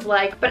feels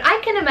like, but I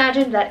can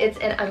imagine that it's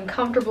an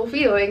uncomfortable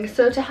feeling,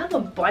 so to have a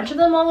bunch of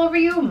them all over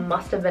you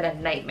must have been a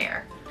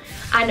nightmare.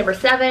 At number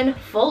 7,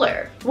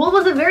 fuller. Wool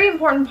was a very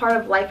important part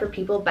of life for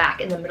people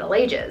back in the Middle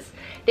Ages.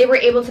 They were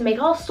able to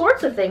make all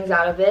sorts of things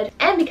out of it,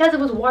 and because it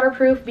was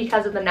waterproof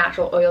because of the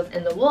natural oils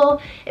in the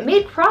wool, it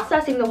made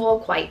processing the wool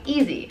quite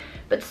easy.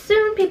 But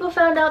soon people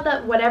found out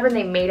that whatever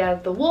they made out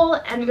of the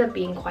wool ended up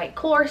being quite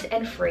coarse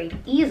and frayed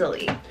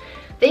easily.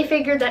 They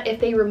figured that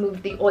if they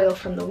removed the oil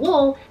from the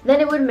wool,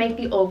 then it would make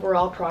the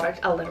overall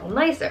product a little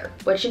nicer,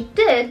 which it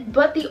did,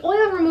 but the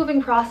oil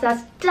removing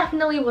process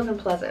definitely wasn't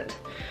pleasant.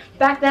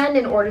 Back then,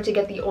 in order to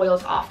get the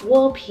oils off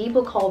wool,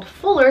 people called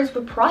fullers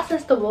would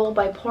process the wool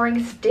by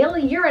pouring stale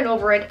urine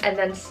over it and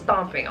then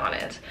stomping on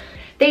it.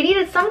 They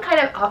needed some kind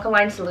of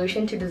alkaline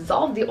solution to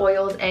dissolve the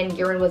oils, and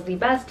urine was the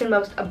best and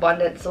most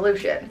abundant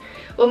solution.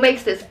 What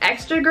makes this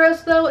extra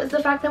gross though is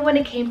the fact that when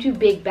it came to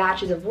big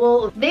batches of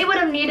wool, they would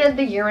have needed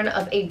the urine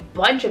of a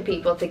bunch of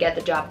people to get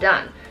the job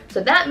done.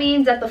 So that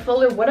means that the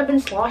fuller would have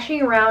been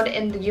sloshing around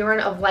in the urine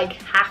of like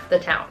half the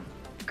town.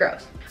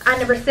 Gross. At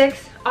number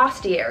 6,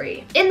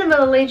 ostiary. In the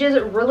Middle Ages,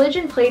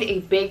 religion played a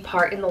big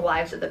part in the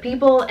lives of the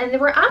people, and there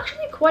were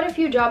actually quite a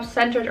few jobs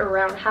centered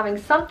around having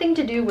something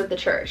to do with the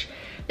church.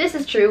 This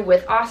is true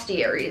with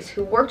ostiaries,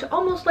 who worked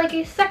almost like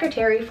a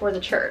secretary for the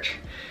church.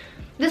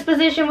 This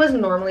position was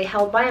normally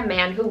held by a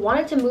man who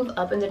wanted to move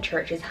up in the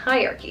church's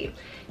hierarchy.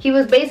 He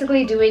was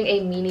basically doing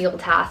a menial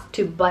task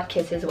to butt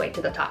kiss his way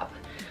to the top.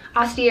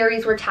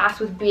 Ostiaries were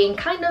tasked with being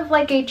kind of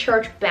like a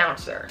church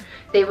bouncer.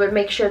 They would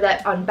make sure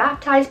that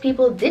unbaptized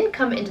people didn't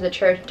come into the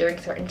church during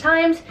certain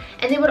times,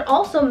 and they would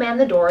also man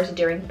the doors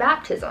during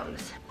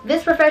baptisms.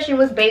 This profession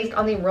was based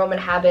on the Roman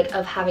habit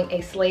of having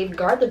a slave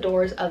guard the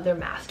doors of their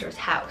master's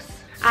house.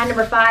 At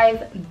number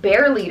 5,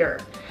 bear leader.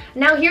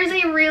 Now here's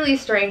a really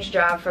strange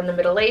job from the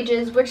Middle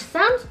Ages, which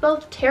sounds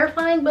both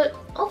terrifying but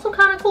also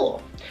kind of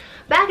cool.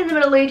 Back in the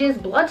Middle Ages,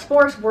 blood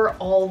sports were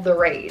all the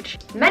rage.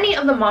 Many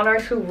of the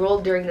monarchs who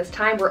ruled during this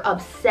time were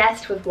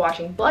obsessed with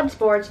watching blood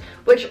sports,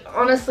 which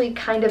honestly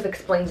kind of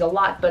explains a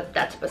lot, but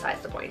that's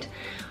besides the point.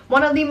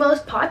 One of the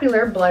most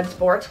popular blood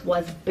sports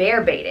was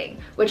bear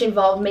baiting, which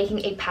involved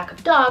making a pack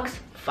of dogs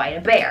fight a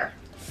bear.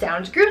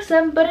 Sounds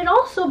gruesome, but it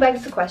also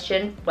begs the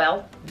question,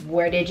 well,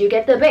 where did you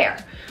get the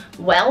bear?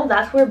 Well,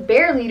 that's where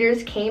bear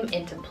leaders came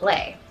into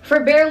play. For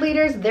bear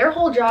leaders, their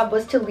whole job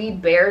was to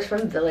lead bears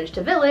from village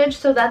to village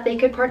so that they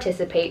could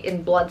participate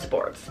in blood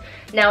sports.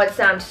 Now it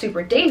sounds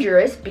super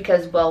dangerous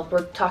because, well,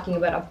 we're talking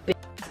about a big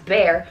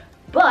bear,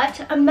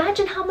 but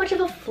imagine how much of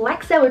a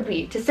flex that would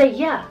be to say,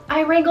 yeah,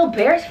 I wrangle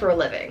bears for a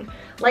living.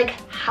 Like,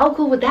 how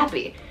cool would that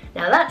be?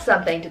 Now that's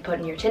something to put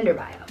in your Tinder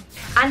bio.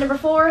 At number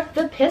 4,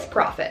 the piss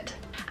prophet.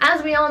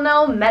 As we all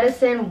know,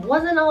 medicine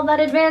wasn't all that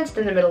advanced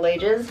in the Middle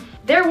Ages.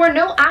 There were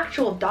no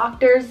actual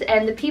doctors,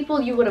 and the people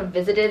you would have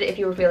visited if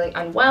you were feeling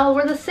unwell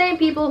were the same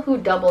people who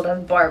doubled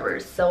as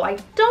barbers, so I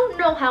don't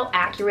know how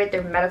accurate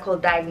their medical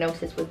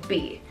diagnosis would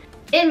be.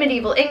 In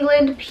medieval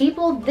England,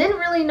 people didn't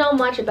really know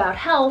much about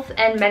health,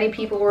 and many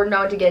people were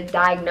known to get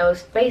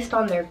diagnosed based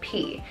on their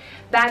pee.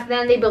 Back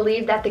then, they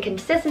believed that the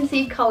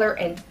consistency, color,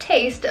 and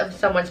taste of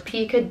someone's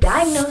pee could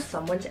diagnose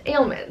someone's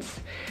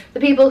ailments. The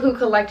people who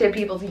collected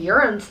people's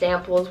urine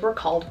samples were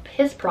called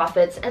piss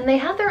prophets, and they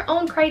had their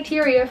own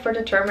criteria for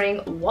determining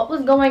what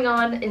was going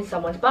on in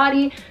someone's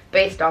body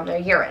based on their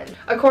urine.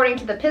 According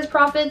to the piss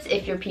prophets,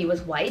 if your pee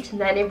was white,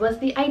 then it was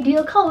the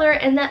ideal color,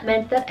 and that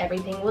meant that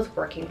everything was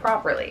working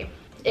properly.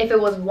 If it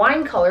was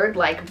wine colored,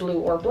 like blue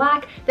or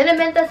black, then it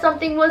meant that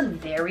something was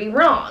very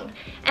wrong.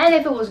 And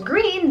if it was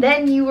green,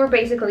 then you were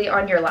basically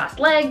on your last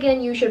leg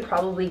and you should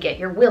probably get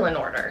your will in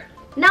order.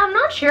 Now, I'm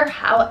not sure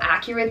how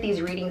accurate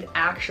these readings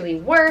actually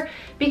were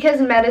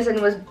because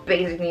medicine was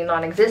basically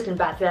non-existent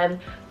back then,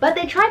 but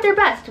they tried their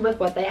best with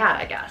what they had,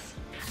 I guess.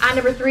 At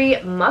number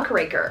 3,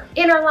 muckraker.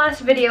 In our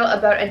last video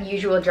about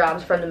unusual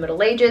jobs from the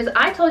Middle Ages,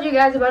 I told you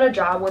guys about a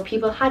job where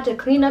people had to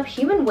clean up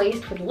human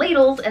waste with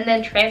ladles and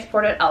then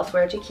transport it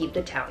elsewhere to keep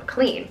the town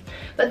clean.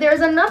 But there's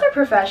another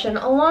profession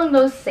along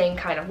those same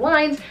kind of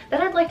lines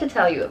that I'd like to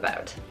tell you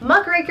about.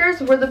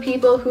 Muckrakers were the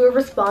people who were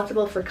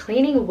responsible for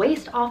cleaning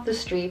waste off the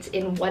streets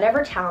in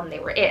whatever town they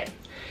were in.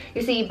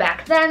 You see,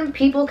 back then,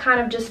 people kind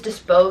of just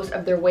disposed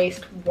of their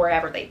waste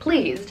wherever they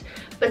pleased.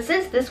 But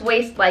since this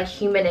waste, like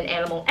human and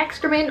animal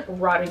excrement,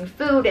 rotting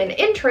food, and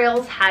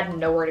entrails, had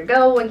nowhere to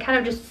go and kind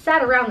of just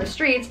sat around the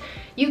streets,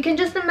 you can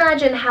just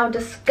imagine how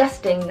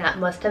disgusting that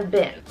must have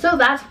been. So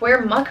that's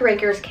where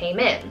muckrakers came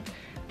in.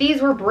 These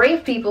were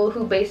brave people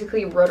who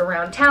basically rode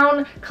around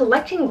town,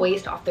 collecting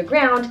waste off the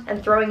ground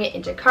and throwing it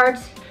into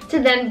carts to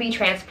then be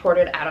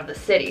transported out of the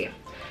city.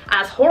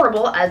 As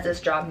horrible as this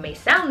job may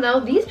sound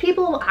though, these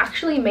people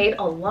actually made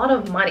a lot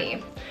of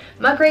money.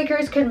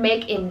 Muckrakers could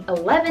make in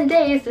 11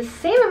 days the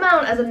same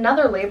amount as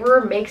another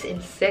laborer makes in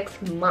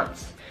 6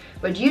 months.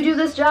 Would you do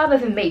this job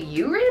if it made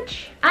you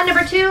rich? At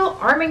number 2,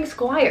 arming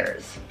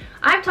squires.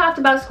 I've talked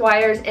about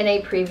squires in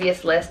a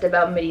previous list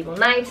about medieval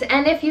knights,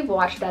 and if you've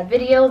watched that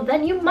video,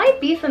 then you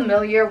might be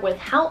familiar with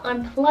how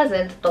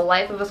unpleasant the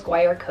life of a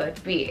squire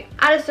could be.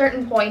 At a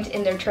certain point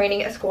in their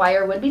training, a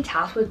squire would be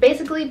tasked with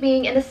basically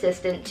being an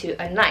assistant to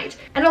a knight,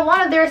 and a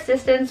lot of their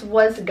assistance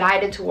was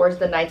guided towards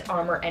the knight's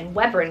armor and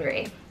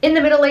weaponry. In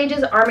the Middle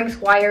Ages, arming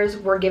squires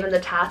were given the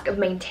task of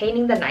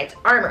maintaining the knight's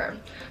armor.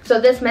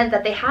 So this meant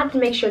that they had to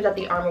make sure that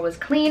the armor was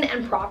clean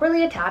and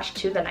properly attached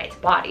to the knight's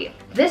body.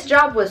 This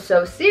job was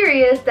so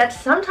serious that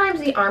sometimes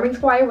the arming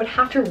squire would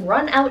have to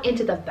run out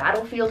into the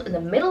battlefield in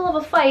the middle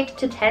of a fight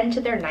to tend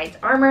to their knight's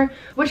armor,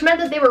 which meant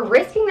that they were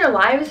risking their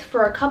lives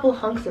for a couple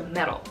hunks of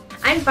metal.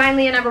 And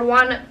finally at number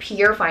 1,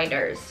 pier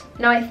finders.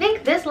 Now I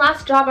think this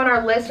last job on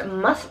our list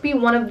must be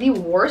one of the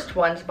worst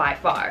ones by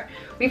far.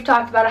 We've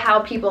talked about how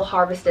people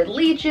harvested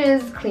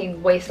leeches,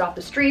 cleaned waste off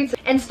the streets,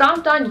 and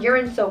stomped on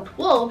urine-soaked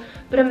wool,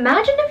 but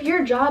imagine if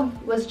your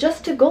job was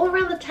just to go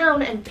around the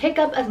town and pick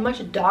up as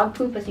much dog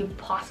poop as you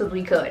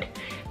possibly could.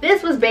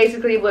 This was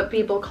basically what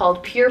people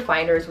called pier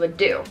finders would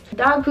do.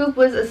 Dog poop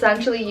was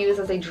essentially used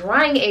as a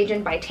drying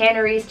agent by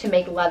tanneries to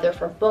make leather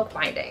for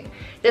bookbinding.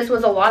 This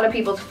was a lot of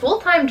people's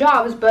full-time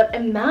jobs, but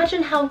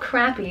imagine how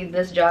crappy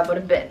this job would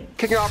have been.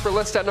 Kicking off our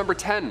list at number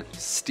 10,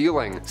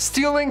 stealing.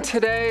 Stealing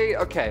today,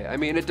 okay, I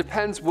mean, it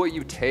depends what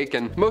you take,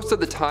 and most of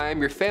the time,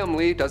 your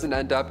family doesn't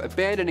end up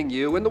abandoning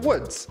you in the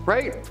woods,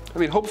 right? I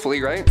mean,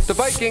 hopefully, right? The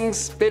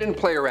Vikings, they didn't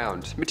play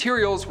around.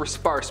 Materials were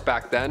sparse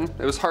back then.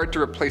 It was hard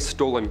to replace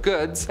stolen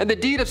goods, and the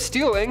deed of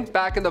stealing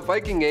back in the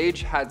Viking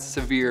Age had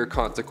severe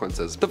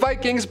consequences. The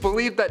Vikings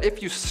believed that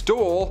if you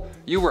stole,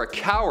 you were a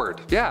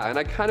coward. Yeah, and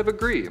I kind of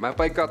agree. My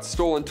bike got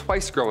stolen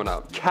twice growing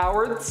up.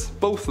 Cowards?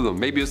 Both of them.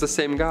 Maybe it was the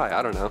same guy,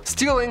 I don't know.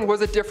 Stealing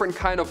was a different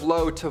kind of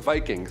low to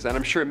Vikings, and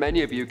I'm sure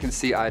many of you can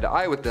see eye to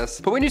eye with this.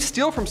 But when you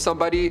steal from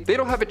somebody, they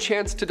don't have a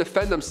chance to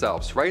defend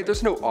themselves, right?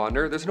 There's no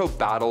honor, there's no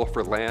battle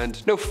for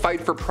land, no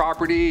fight for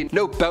property,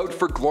 no bout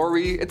for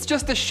glory. It's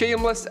just a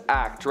shameless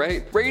act,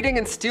 right? Raiding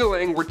and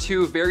stealing were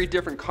two very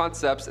different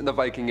concepts in the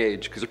Viking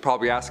Age, because you're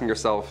probably asking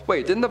yourself,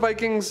 wait, didn't the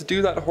Vikings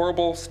do that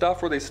horrible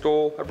stuff where they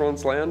stole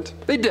everyone's land?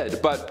 They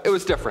did, but it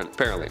was different,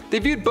 apparently. They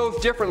viewed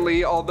both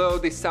differently, although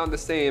they sound the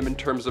same in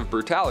terms of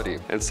brutality,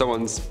 and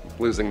someone's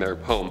losing their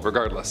home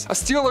regardless. A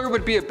stealer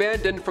would be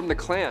abandoned from the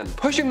clan,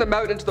 pushing them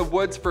out into the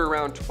woods for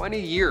around 20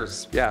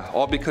 years. Yeah,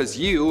 all because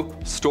you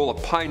stole a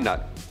pine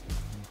nut.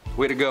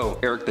 Way to go,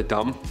 Eric the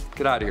Dumb.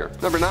 Get out of here.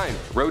 Number 9,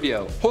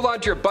 rodeo. Hold on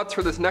to your butts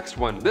for this next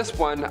one. This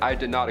one I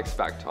did not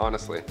expect,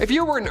 honestly. If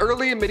you were an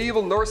early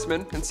medieval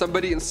Norseman and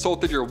somebody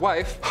insulted your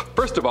wife,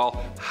 first of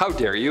all, how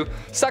dare you?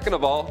 Second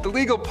of all, the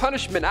legal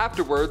punishment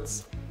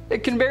afterwards,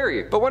 it can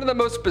vary, but one of the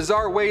most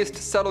bizarre ways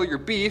to settle your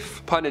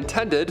beef, pun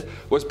intended,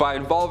 was by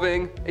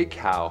involving a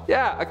cow.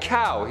 Yeah, a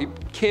cow. He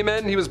came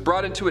in, he was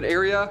brought into an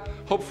area,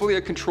 hopefully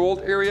a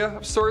controlled area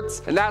of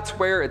sorts, and that's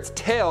where its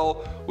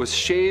tail was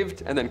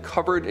shaved and then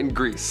covered in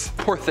grease.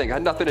 Poor thing,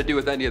 had nothing to do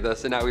with any of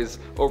this, and now he's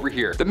over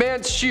here. The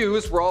man's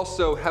shoes were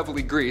also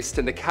heavily greased,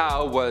 and the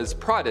cow was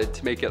prodded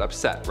to make it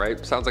upset,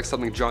 right? Sounds like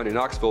something Johnny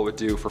Knoxville would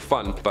do for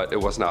fun, but it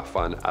was not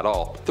fun at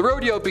all. The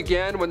rodeo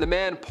began when the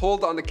man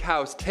pulled on the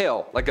cow's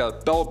tail, like a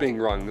bell being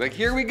rung. Like,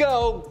 here we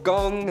go,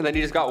 gong, and then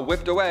he just got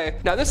whipped away.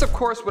 Now this of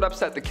course would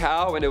upset the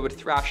cow, and it would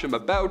thrash him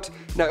about.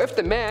 Now if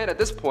the man at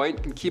this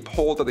point can keep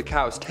hold of the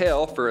cow's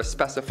tail for a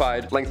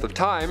specified length of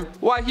time,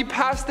 why, he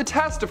passed the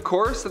test, of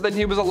course, and then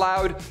he was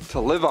allowed to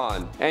live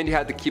on, and he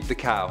had to keep the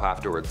cow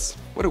afterwards.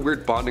 What a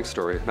weird bonding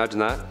story, imagine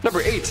that.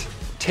 Number 8.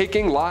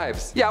 Taking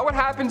lives. Yeah, what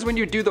happens when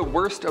you do the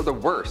worst of the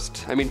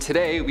worst? I mean,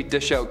 today we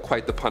dish out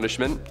quite the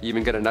punishment. You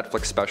even get a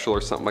Netflix special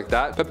or something like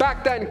that. But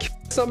back then,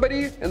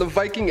 somebody in the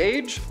Viking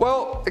Age,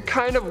 well, it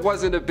kind of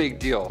wasn't a big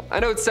deal.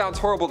 I know it sounds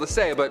horrible to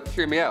say, but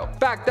hear me out.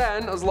 Back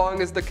then, as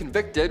long as the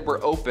convicted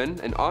were open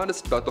and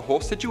honest about the whole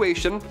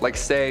situation, like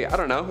say, I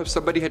don't know, if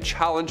somebody had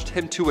challenged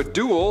him to a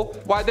duel,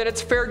 why then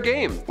it's fair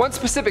game. One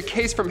specific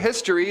case from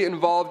history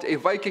involved a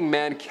Viking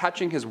man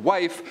catching his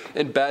wife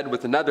in bed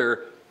with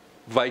another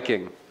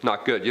Viking.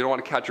 Not good. You don't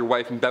want to catch your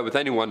wife in bed with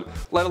anyone,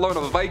 let alone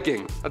a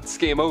Viking. That's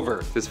game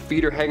over. His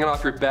feet are hanging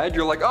off your bed.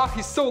 You're like, oh,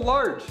 he's so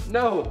large.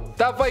 No.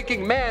 That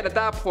Viking man at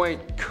that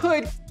point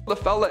could the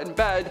fella in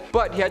bed,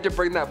 but he had to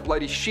bring that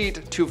bloody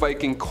sheet to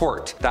Viking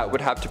court. That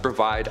would have to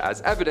provide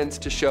as evidence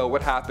to show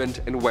what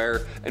happened and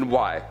where and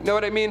why. You know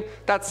what I mean?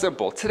 That's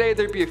simple. Today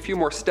there'd be a few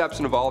more steps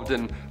involved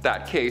in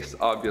that case,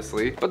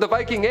 obviously. But the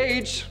Viking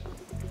Age,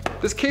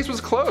 this case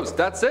was closed.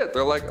 That's it.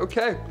 They're like,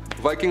 okay,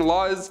 Viking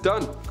law is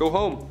done. Go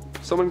home.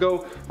 Someone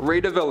go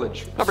raid a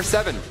village. Number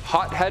 7,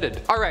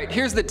 hot-headed. All right,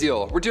 here's the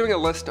deal. We're doing a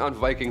list on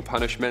Viking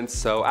punishments,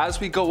 so as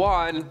we go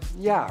on,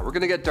 yeah, we're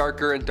gonna get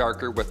darker and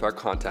darker with our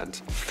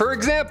content. For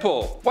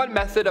example, one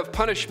method of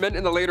punishment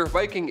in the later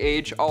Viking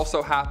Age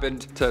also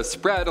happened to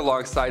spread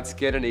alongside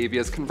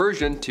Scandinavia's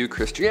conversion to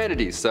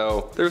Christianity.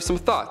 So there's some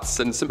thoughts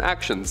and some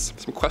actions,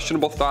 some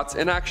questionable thoughts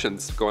and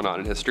actions going on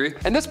in history.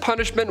 And this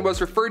punishment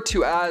was referred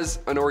to as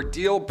an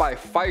ordeal by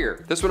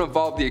fire. This would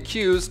involve the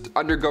accused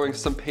undergoing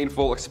some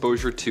painful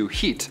exposure to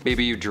heat.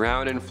 Maybe you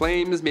drown in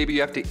flames, maybe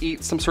you have to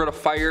eat some sort of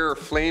fire or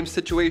flame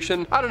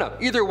situation. I don't know.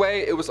 Either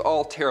way, it was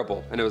all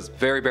terrible and it was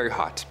very, very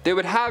hot. They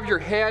would have your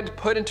hand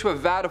put into a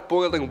vat of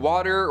boiling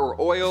water or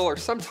oil, or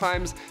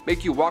sometimes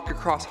make you walk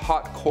across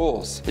hot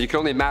coals. And you can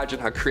only imagine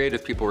how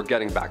creative people were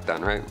getting back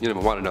then, right? You don't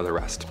even want to know the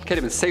rest. Can't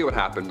even say what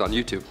happened on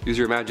YouTube. Use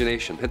your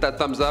imagination. Hit that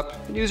thumbs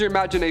up and use your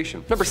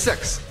imagination. Number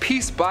 6,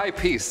 piece by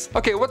piece.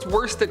 Okay, what's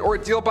worse than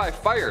ordeal by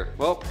fire?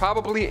 Well,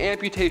 probably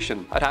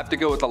amputation. I'd have to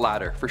go with the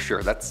latter for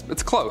sure.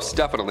 It's close,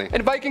 definitely.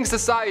 In Viking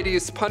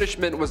societies,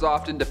 punishment was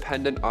often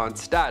dependent on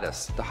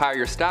status. The higher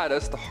your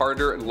status, the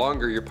harder and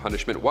longer your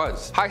punishment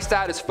was. High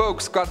status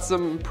folks got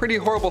some pretty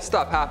horrible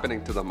stuff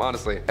happening to them,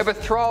 honestly. If a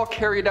thrall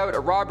carried out a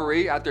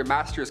robbery at their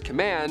master's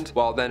command,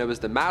 well, then it was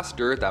the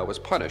master that was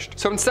punished.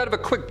 So instead of a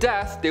quick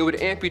death, they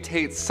would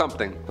amputate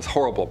something. That's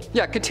horrible.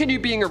 Yeah, continue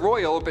being a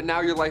royal, but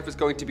now your life is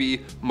going to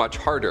be much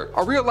harder.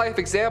 A real life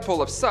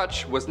example of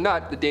such was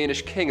Nut, the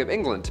Danish king of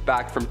England,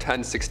 back from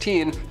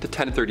 1016 to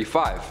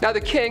 1035. Now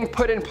the king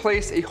put in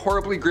place a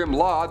horribly grim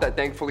law that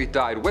thankfully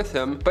died with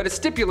him, but it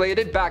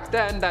stipulated back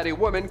then that a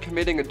woman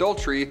committing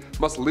adultery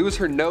must lose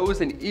her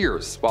nose and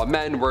ears, while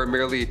men were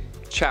merely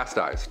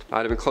chastised.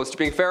 Not even close to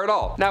being fair at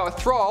all. Now a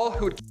thrall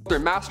who had killed their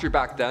master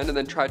back then and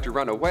then tried to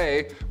run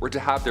away were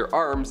to have their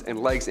arms and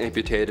legs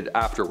amputated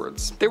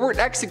afterwards. They weren't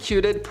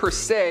executed per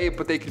se,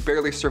 but they could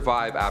barely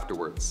survive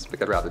afterwards.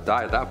 Like, I'd rather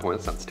die at that point.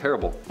 That sounds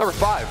terrible. Number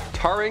 5,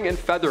 tarring and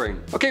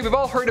feathering. Okay, we've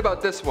all heard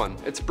about this one.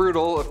 It's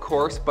brutal, of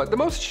course, but the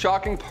most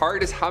shocking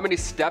part is how many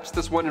steps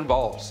this one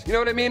involves. You know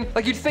what I mean?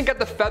 Like, you'd think at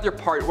the feather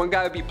part, one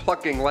guy would be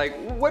plucking, like,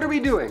 what are we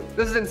doing?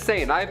 This is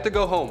insane. I have to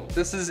go home.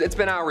 It's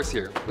been hours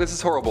here. This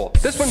is horrible.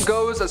 This one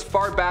goes as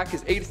far back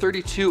as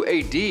 832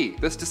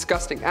 AD. This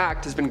disgusting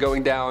act has been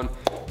going down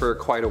for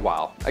quite a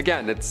while.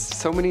 Again, it's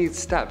so many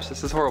steps.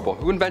 This is horrible.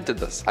 Who invented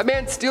this? A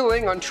man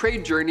stealing on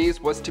trade journeys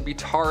was to be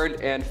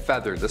tarred and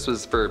feathered. This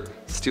was for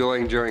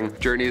stealing during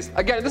journeys.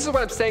 Again, this is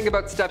what I'm saying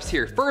about steps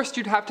here. First,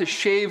 you'd have to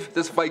shave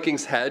this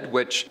Viking's head,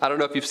 which I don't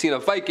know if you've seen a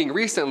Viking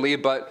recently,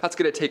 but that's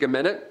gonna take a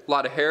minute. A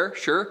lot of hair,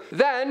 sure.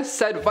 Then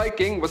said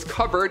Viking was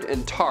covered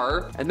in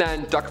tar and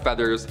then duck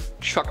feathers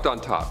chucked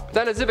on top.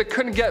 Then, as if it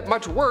couldn't get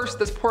much worse,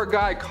 this poor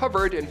guy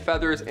covered in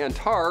feathers and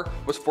tar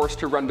was forced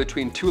to run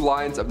between two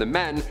lines of the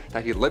men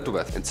that he lived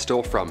with and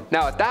stole from.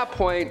 Now at that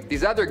point,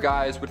 these other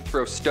guys would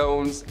throw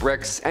stones,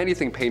 bricks,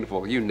 anything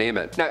painful, you name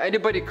it. Now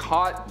anybody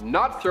caught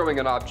not throwing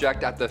an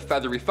object at the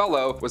feathery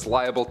fellow was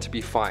liable to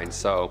be fined.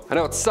 So I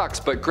know it sucks,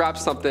 but grab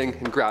something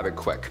and grab it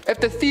quick. If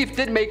the thief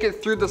did make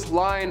it through this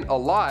line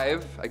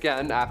alive,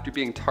 again after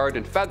being tarred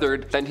and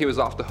feathered, then he was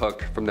off the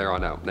hook from there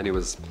on out. Then he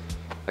was,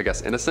 I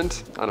guess,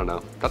 innocent? I don't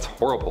know. That's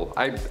horrible.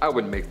 I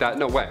wouldn't make that,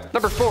 no way.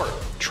 Number 4,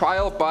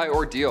 trial by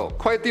ordeal.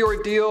 Quite the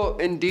ordeal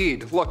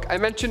indeed. Look, I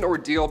mentioned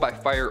ordeal by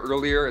fire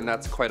earlier and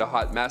that's quite a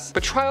hot mess,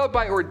 but trial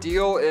by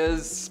ordeal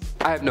is,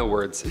 I have no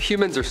words.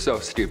 Humans are so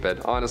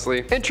stupid,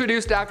 honestly.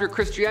 Introduced after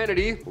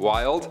Christianity,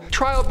 wild.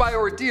 Trial by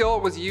ordeal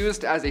was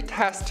used as a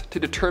test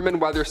to determine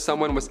whether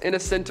someone was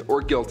innocent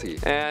or guilty.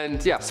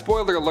 And yeah,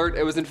 spoiler alert,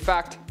 it was in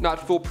fact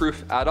not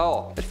foolproof at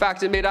all. In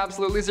fact, it made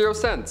absolutely zero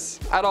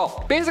sense at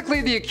all.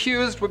 Basically, the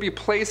accused would be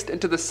placed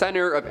into the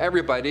center of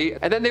everybody,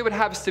 and then they would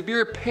have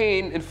severe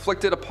pain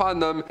inflicted upon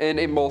them in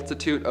a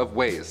multitude of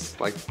ways.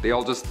 Like, they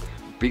all just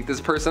beat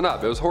this person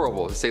up. It was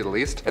horrible, to say the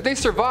least. If they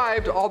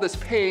survived all this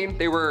pain,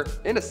 they were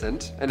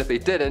innocent, and if they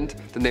didn't,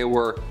 then they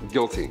were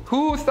guilty.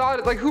 Who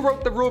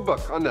wrote the rule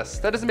book on this?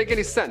 That doesn't make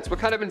any sense. What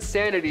kind of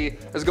insanity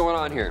is going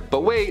on here?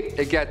 But wait,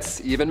 it gets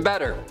even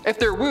better. If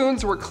their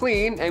wounds were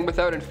clean and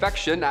without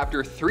infection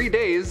after 3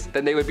 days,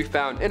 then they would be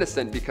found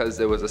innocent because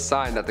it was a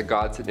sign that the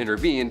gods had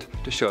intervened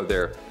to show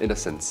their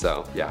innocence.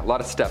 So yeah, a lot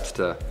of steps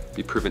to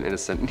be proven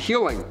innocent. And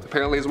healing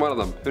apparently is one of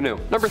them. Who knew?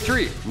 Number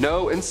 3,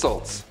 no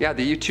insults. Yeah,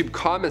 the YouTube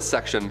comments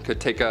section could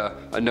take a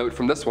note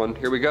from this one.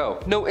 Here we go.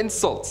 No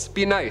insults.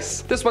 Be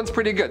nice. This one's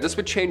pretty good. This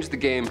would change the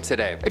game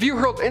today. If you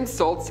hurled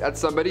insults at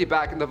somebody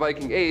back in the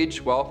Viking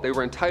Age, well, they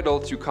were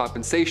entitled to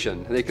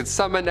compensation. And they could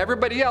summon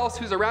everybody else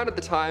who's around at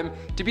the time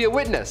to be a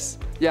witness.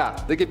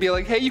 Yeah, they could be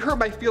like, hey, you hurt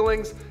my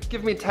feelings,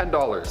 give me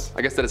 $10.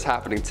 I guess that is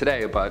happening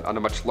today, but on a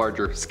much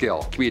larger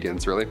scale.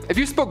 Comedians, really. If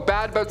you spoke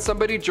bad about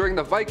somebody during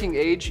the Viking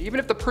Age, even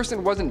if the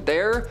person wasn't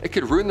there, it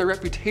could ruin their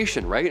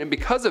reputation, right? And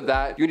because of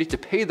that, you need to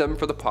pay them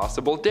for the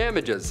possible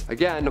damages.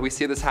 Again, we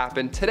see this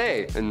happen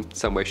today in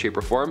some way, shape,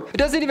 or form. It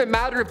doesn't even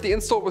matter if the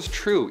insult was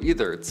true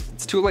either. It's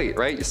too late,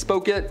 right? You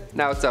spoke it,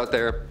 now it's out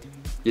there.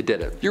 you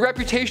did it. Your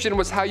reputation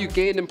was how you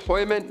gained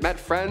employment, met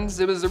friends.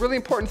 It was a really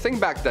important thing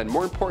back then,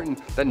 more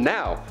important than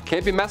now.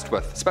 Can't be messed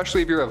with,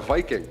 especially if you're a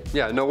Viking.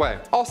 Yeah, no way.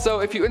 Also,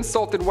 if you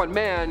insulted one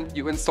man,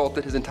 you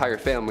insulted his entire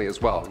family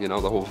as well. You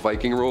know, the whole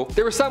Viking rule.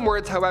 There were some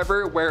words,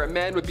 however, where a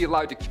man would be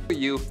allowed to kill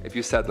you if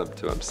you said them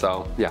to him.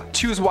 So yeah,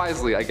 choose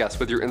wisely, I guess,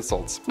 with your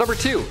insults. Number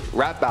 2,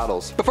 rap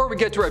battles. Before we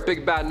get to our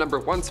big bad number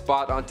 1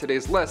 spot on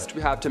today's list,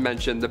 we have to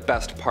mention the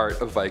best part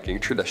of Viking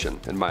tradition,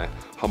 in my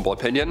humble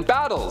opinion.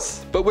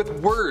 Battles, but with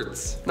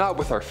words, not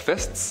with our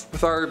fists,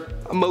 with our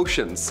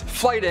emotions.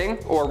 Fighting,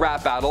 or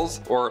rap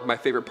battles, or my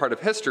favorite part of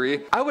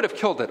history, I would have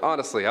killed it,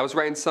 honestly. I was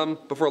writing some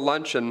before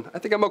lunch and I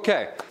think I'm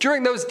okay.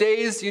 During those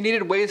days, you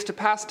needed ways to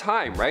pass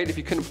time, right? If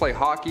you couldn't play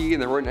hockey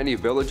and there weren't any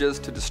villages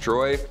to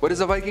destroy, what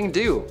does a Viking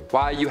do?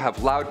 Why, you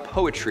have loud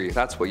poetry,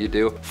 that's what you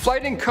do.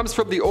 Fighting comes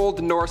from the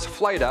Old Norse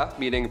flyta,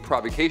 meaning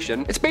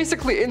provocation. It's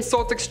basically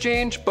insult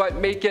exchange, but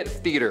make it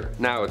theater.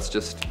 Now it's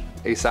just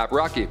ASAP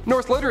Rocky.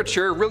 Norse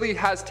literature really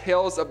has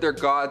tales of their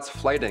gods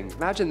fighting.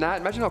 Imagine that.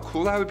 Imagine how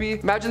cool that would be.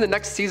 Imagine the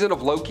next season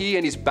of Loki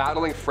and he's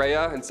battling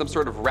Freya in some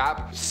sort of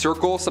rap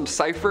circle, some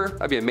cipher.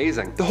 That'd be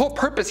amazing. The whole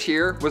purpose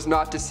here was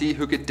not to see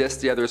who could diss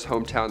the other's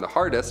hometown the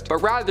hardest,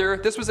 but rather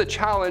this was a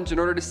challenge in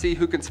order to see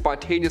who can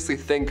spontaneously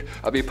think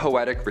of a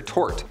poetic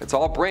retort. It's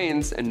all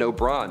brains and no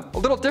brawn. A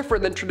little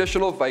different than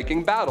traditional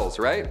Viking battles,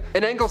 right?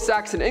 In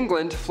Anglo-Saxon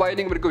England,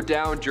 fighting would go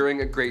down during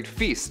a great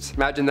feast.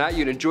 Imagine that,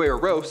 you'd enjoy a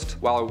roast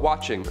while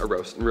watching a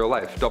roast in real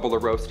life. Double the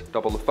roast,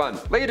 double the fun.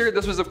 Later,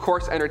 this was of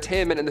course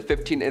entertainment in the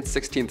 15th and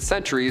 16th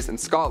centuries in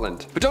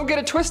Scotland. But don't get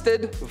it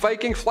twisted,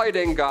 Viking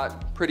fighting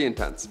got pretty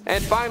intense.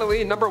 And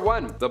finally, number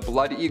 1, the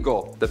blood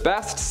eagle. The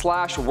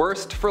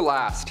best/worst for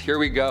last. Here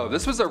we go.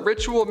 This was a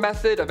ritual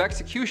method of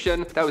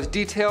execution that was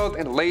detailed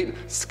in late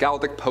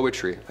skaldic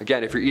poetry.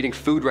 Again, if you're eating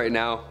food right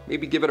now,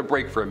 maybe give it a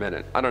break for a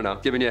minute. I don't know,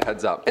 giving you a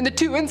heads up. In the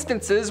 2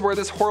 instances where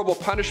this horrible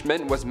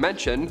punishment was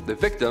mentioned, the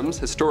victims,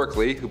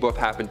 historically, who both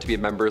happened to be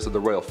members of the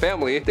royal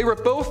family, they were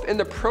both in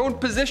the prone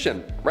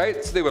position,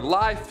 right? So they would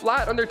lie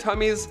flat on their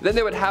tummies, then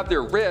they would have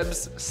their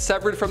ribs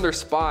severed from their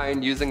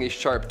spine using a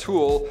sharp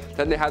tool,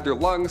 then they had their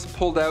lungs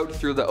pulled out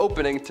through the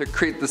opening to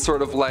create this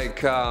sort of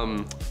like,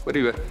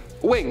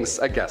 wings,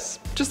 I guess.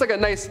 Just like a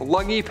nice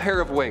lungy pair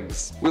of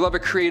wings. We love a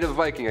creative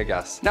Viking, I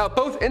guess. Now,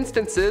 both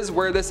instances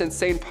where this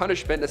insane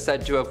punishment is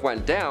said to have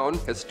went down,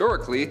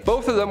 historically,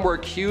 both of them were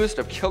accused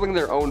of killing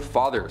their own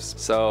fathers.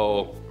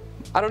 So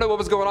I don't know what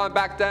was going on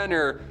back then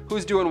or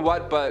who's doing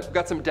what, but we've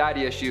got some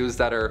daddy issues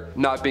that are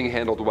not being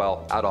handled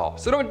well at all.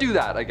 So don't do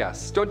that, I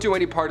guess. Don't do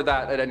any part of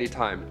that at any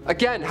time.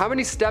 Again, how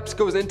many steps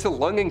goes into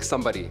lunging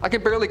somebody? I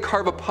can barely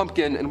carve a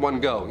pumpkin in one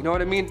go. You know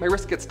what I mean? My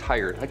wrist gets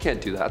tired. I can't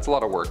do that. That's a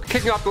lot of work.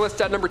 Kicking off the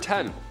list at number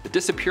 10, the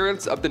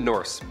disappearance of the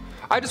Norse.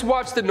 I just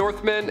watched The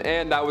Northman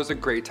and that was a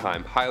great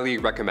time. Highly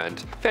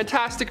recommend.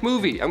 Fantastic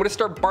movie. I'm gonna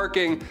start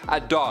barking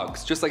at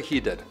dogs just like he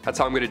did. That's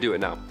how I'm gonna do it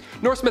now.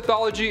 Norse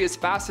mythology is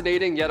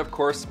fascinating yet of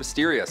course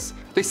mysterious.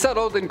 They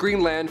settled in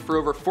Greenland for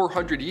over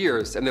 400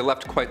 years and they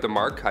left quite the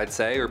mark, I'd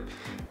say, or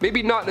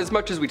maybe not as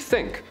much as we'd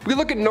think. We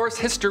look at Norse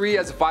history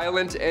as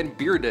violent and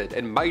bearded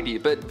and mighty,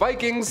 but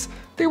Vikings,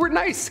 they were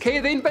nice, okay?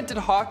 They invented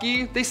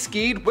hockey, they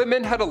skied,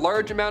 women had a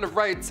large amount of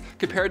rights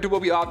compared to what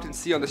we often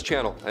see on this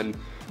channel, and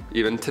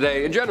even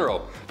today in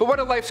general. But one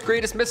of life's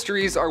greatest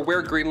mysteries are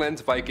where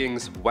Greenland's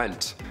Vikings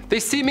went.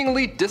 They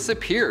seemingly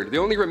disappeared. The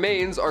only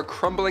remains are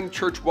crumbling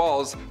church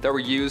walls that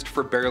were used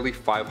for barely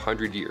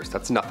 500 years.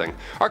 That's nothing.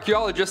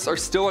 Archaeologists are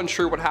still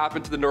unsure what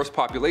happened to the Norse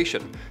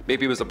population.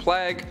 Maybe it was a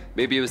plague,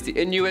 maybe it was the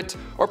Inuit,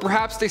 or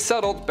perhaps they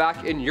settled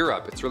back in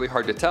Europe. It's really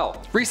hard to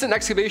tell. Recent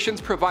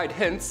excavations provide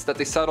hints that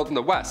they settled in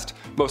the West,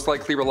 most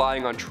likely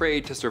relying on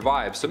trade to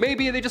survive. So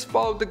maybe they just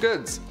followed the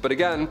goods. But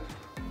again,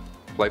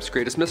 life's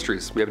greatest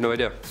mysteries. We have no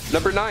idea.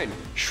 Number 9,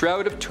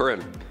 Shroud of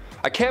Turin.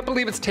 I can't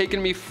believe it's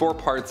taken me 4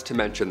 parts to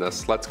mention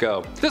this. Let's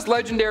go. This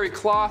legendary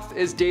cloth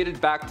is dated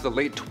back to the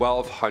late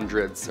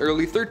 1200s,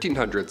 early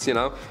 1300s, you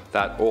know,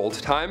 that old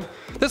time.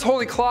 This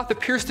holy cloth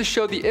appears to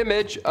show the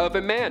image of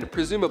a man,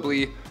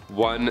 presumably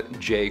one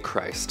J.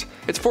 Christ.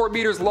 It's 4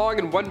 meters long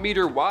and 1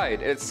 meter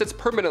wide, and it sits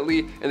permanently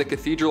in the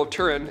Cathedral of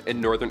Turin in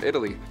northern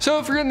Italy. So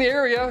if you're in the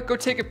area, go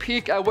take a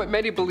peek at what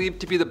many believe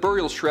to be the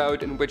burial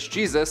shroud in which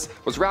Jesus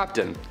was wrapped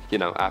in, you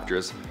know, after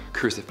his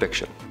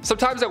crucifixion.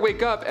 Sometimes I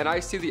wake up and I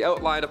see the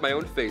outline of my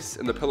own face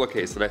in the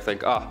pillowcase and I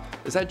think,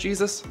 is that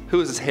Jesus?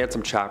 Who is this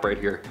handsome chap right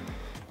here?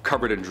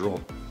 Covered in drool.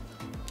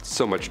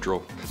 So much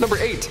drool. Number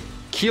 8,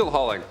 keel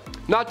hauling.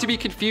 Not to be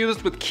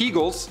confused with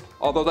Kegels,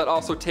 although that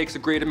also takes a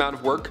great amount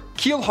of work.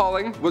 Keel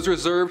hauling was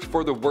reserved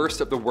for the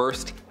worst of the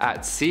worst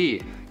at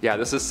sea. Yeah,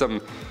 this is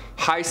some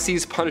high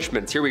seas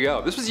punishments. Here we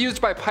go. This was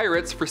used by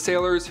pirates for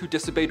sailors who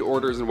disobeyed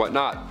orders and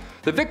whatnot.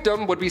 The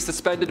victim would be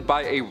suspended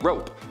by a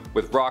rope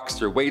with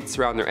rocks or weights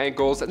around their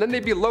ankles, and then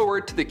they'd be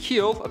lowered to the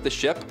keel of the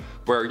ship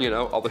where, you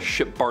know, all the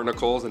ship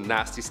barnacles and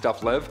nasty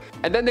stuff live.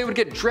 And then they would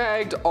get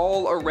dragged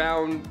all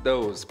around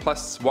those,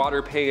 plus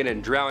water pain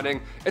and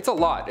drowning. It's a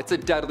lot. It's a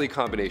deadly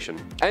combination.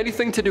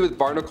 Anything to do with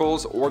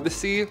barnacles or the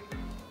sea,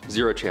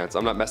 Zero chance.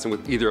 I'm not messing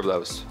with either of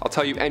those. I'll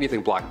tell you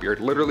anything, Blackbeard.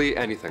 Literally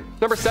anything.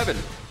 Number 7.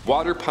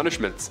 Water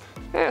punishments.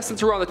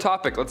 Since we're on the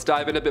topic, let's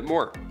dive in a bit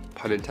more.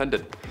 Pun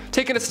intended.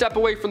 Taking a step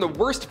away from the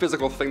worst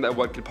physical thing that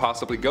one could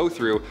possibly go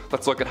through,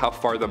 let's look at how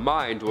far the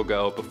mind will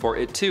go before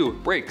it too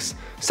breaks.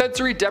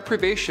 Sensory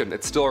deprivation.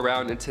 It's still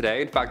around in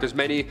today. In fact, there's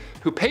many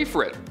who pay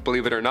for it,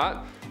 believe it or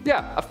not.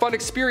 Yeah, a fun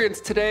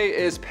experience today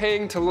is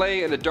paying to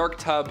lay in a dark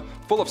tub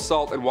full of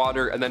salt and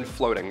water and then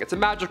floating. It's a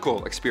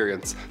magical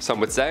experience, some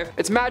would say.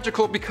 It's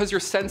magical because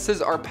your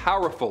senses are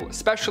powerful,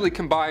 especially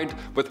combined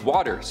with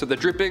water. So the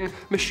dripping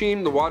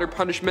machine, the water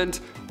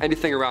punishment,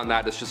 anything around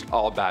that is just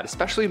all bad,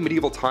 especially in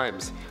medieval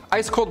times.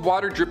 Ice cold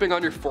water dripping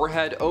on your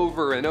forehead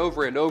over and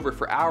over and over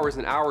for hours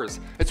and hours.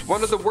 It's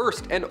one of the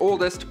worst and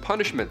oldest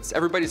punishments.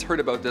 Everybody's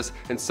heard about this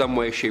in some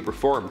way, shape, or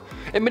form.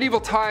 In medieval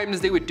times,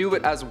 they would do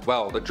it as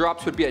well. The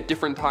drops would be at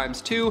different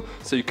times too,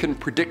 so you couldn't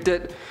predict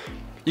it.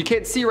 You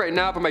can't see right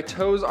now, but my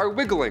toes are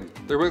wiggling.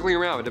 They're wiggling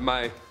around in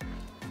my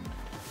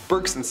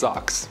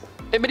Birkenstocks.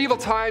 In medieval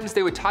times,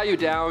 they would tie you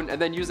down and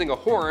then using a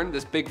horn,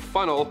 this big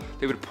funnel,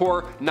 they would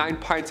pour 9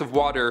 pints of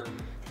water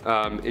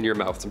in your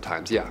mouth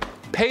sometimes, yeah.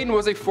 Pain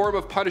was a form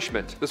of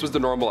punishment. This was the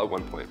normal at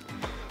one point.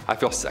 I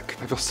feel sick.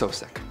 I feel so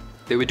sick.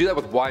 They would do that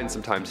with wine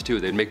sometimes too.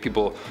 They'd make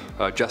people,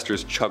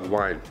 jesters, chug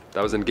wine.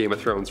 That was in Game of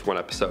Thrones one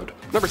episode.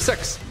 Number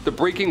 6, the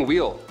breaking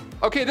wheel.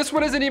 Okay, this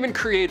one isn't even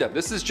creative.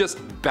 This is just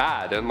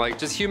bad and like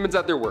just humans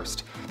at their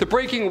worst. The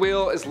breaking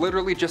wheel is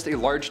literally just a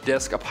large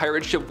disc, a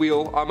pirate ship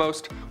wheel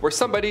almost, where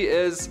somebody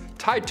is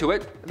tied to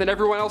it and then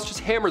everyone else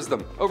just hammers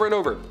them over and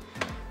over.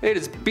 They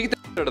just beat the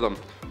shit out of them.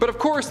 But of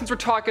course, since we're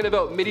talking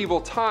about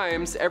medieval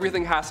times,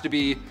 everything has to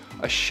be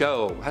a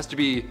show. It has to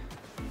be,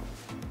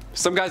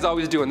 some guy's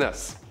always doing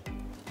this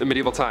in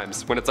medieval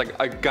times when it's like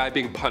a guy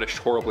being punished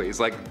horribly.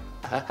 He's like,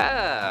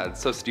 haha, it's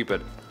so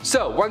stupid.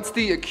 So once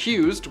the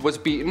accused was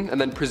beaten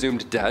and then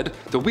presumed dead,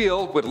 the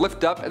wheel would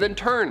lift up and then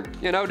turn,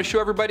 you know, to show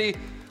everybody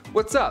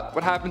what's up.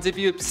 What happens if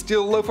you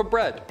steal a loaf of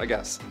bread, I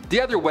guess. The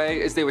other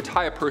way is they would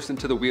tie a person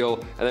to the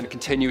wheel and then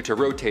continue to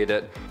rotate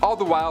it. All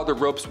the while the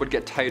ropes would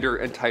get tighter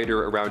and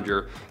tighter around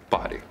your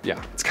body.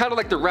 Yeah, it's kind of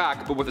like the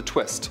rack but with a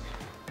twist.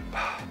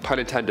 Pun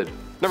intended.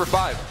 Number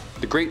 5,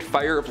 the Great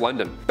Fire of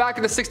London. Back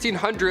in the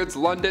 1600s,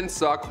 London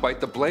saw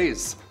quite the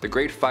blaze. The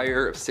Great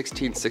Fire of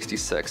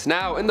 1666.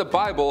 Now, in the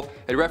Bible,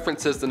 it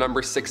references the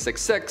number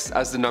 666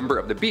 as the number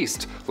of the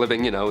beast,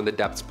 living, you know, in the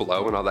depths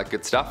below and all that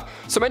good stuff.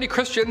 So many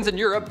Christians in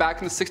Europe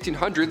back in the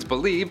 1600s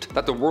believed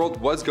that the world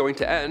was going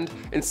to end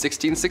in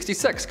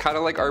 1666, kind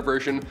of like our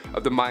version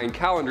of the Mayan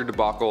calendar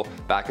debacle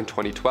back in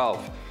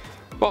 2012.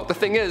 Well, the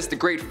thing is, the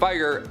Great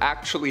Fire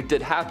actually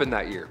did happen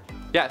that year.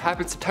 Yeah, it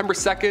happened September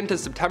 2nd to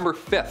September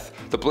 5th.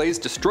 The blaze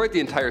destroyed the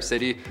entire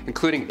city,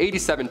 including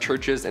 87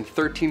 churches and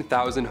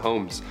 13,000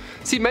 homes.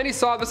 See, many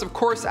saw this, of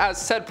course,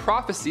 as said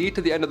prophecy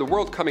to the end of the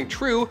world coming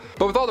true,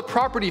 but with all the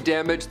property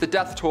damage, the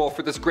death toll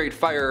for this great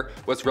fire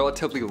was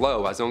relatively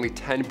low, as only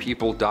 10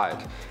 people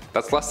died.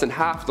 That's less than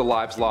half the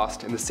lives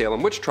lost in the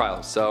Salem witch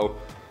trials, so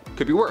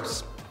could be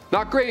worse.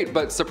 Not great,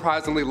 but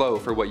surprisingly low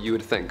for what you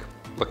would think,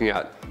 looking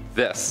at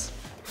this.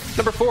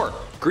 Number 4,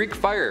 Greek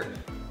fire.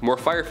 More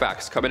fire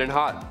facts coming in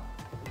hot.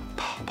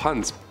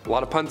 Puns, a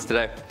lot of puns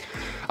today.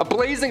 A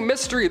blazing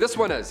mystery, this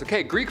one is.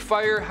 Okay, Greek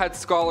fire had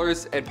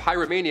scholars and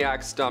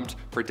pyromaniacs stumped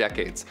for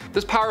decades.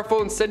 This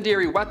powerful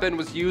incendiary weapon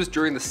was used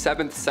during the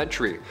 7th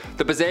century.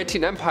 The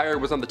Byzantine Empire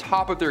was on the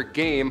top of their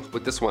game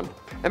with this one.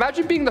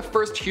 Imagine being the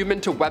first human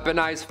to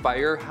weaponize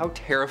fire. How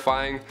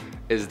terrifying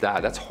is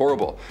that? That's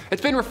horrible.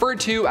 It's been referred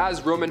to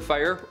as Roman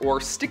fire or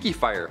sticky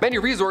fire. Many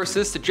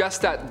resources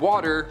suggest that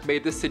water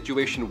made this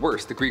situation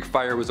worse. The Greek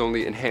fire was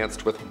only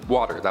enhanced with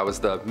water. That was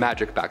the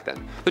magic back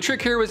then. The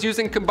trick here was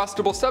using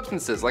combustible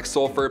substances like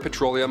sulfur,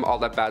 petroleum, all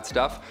that bad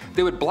stuff.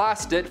 They would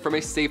blast it from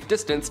a safe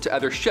distance to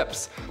other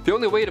ships. The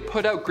only way to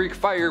put out Greek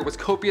fire was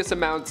copious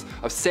amounts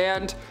of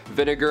sand,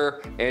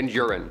 vinegar, and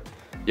urine.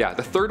 Yeah,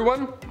 the third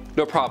one?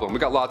 No problem, we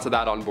got lots of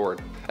that on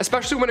board.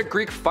 Especially when a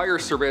Greek fire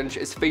syringe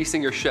is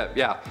facing your ship.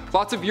 Yeah,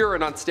 lots of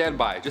urine on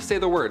standby. Just say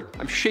the word.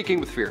 I'm shaking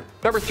with fear.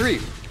 Number 3,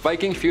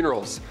 Viking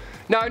funerals.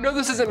 Now I know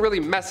this isn't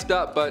really messed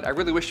up, but I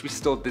really wish we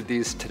still did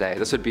these today.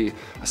 This would be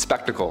a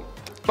spectacle.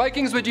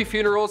 Vikings would do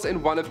funerals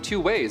in one of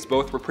 2 ways.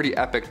 Both were pretty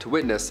epic to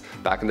witness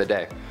back in the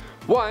day.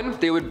 One,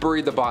 they would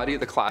bury the body,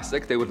 the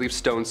classic. They would leave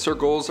stone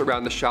circles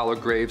around the shallow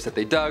graves that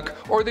they dug,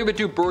 or they would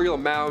do burial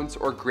mounds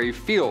or grave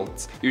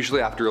fields,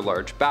 usually after a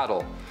large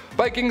battle.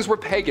 Vikings were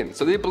pagan,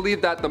 so they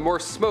believed that the more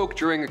smoke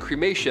during a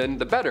cremation,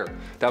 the better.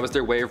 That was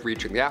their way of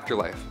reaching the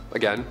afterlife.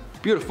 Again,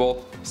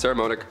 beautiful,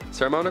 ceremonic,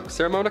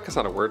 that's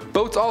not a word.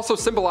 Boats also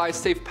symbolize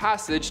safe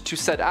passage to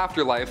said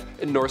afterlife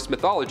in Norse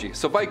mythology,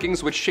 so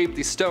Vikings would shape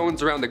these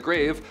stones around the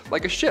grave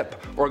like a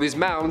ship, or these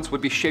mounds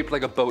would be shaped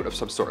like a boat of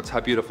some sorts.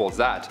 How beautiful is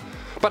that?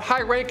 But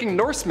high-ranking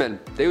Norsemen,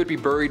 they would be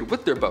buried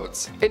with their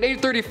boats. In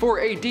 834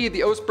 AD,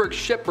 the Oseberg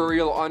ship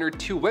burial honored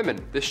 2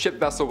 women. This ship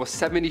vessel was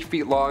 70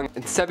 feet long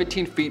and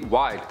 17 feet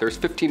wide. There's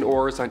 15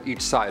 oars on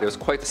each side. It was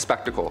quite the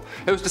spectacle.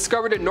 It was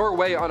discovered in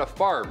Norway on a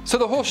farm. So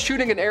the whole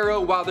shooting an arrow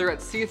while they're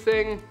at sea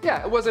thing,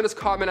 yeah, it wasn't as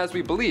common as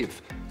we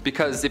believe.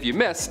 Because if you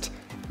missed,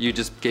 you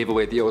just gave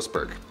away the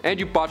Oseberg. And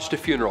you botched a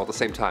funeral at the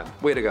same time.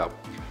 Way to go.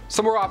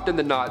 So more often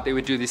than not, they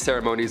would do these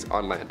ceremonies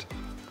on land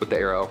with the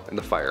arrow and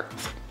the fire.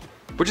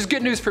 Which is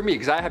good news for me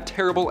because I have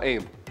terrible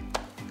aim.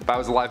 If I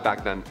was alive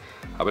back then,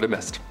 I would have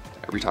missed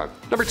every time.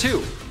 Number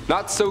 2,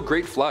 not so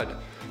great flood.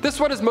 This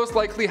one is most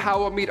likely how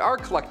we'll meet our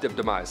collective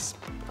demise.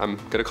 I'm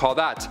gonna call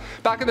that.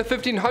 Back in the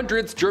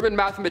 1500s, German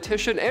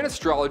mathematician and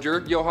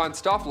astrologer Johann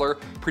Stoffler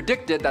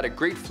predicted that a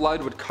great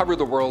flood would cover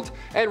the world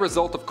and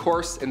result, of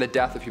course, in the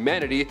death of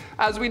humanity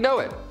as we know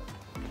it.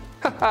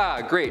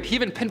 Haha, great. He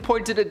even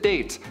pinpointed a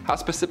date. How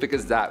specific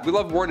is that? We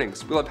love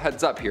warnings. We love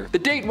heads up here. The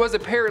date was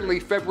apparently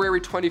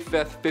February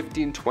 25th,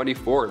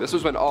 1524. This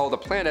was when all the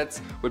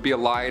planets would be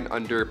aligned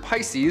under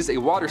Pisces, a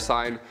water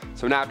sign,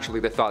 so naturally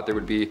they thought there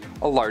would be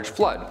a large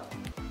flood.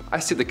 I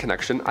see the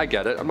connection, I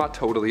get it, I'm not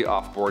totally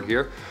off board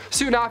here.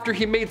 Soon after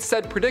he made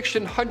said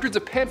prediction, hundreds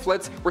of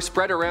pamphlets were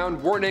spread around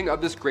warning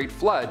of this great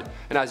flood,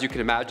 and as you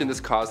can imagine,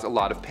 this caused a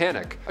lot of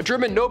panic. A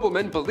German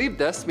nobleman believed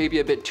this, maybe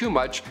a bit too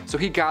much, so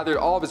he gathered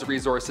all of his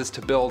resources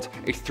to build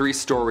a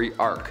 3-story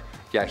ark.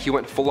 Yeah, he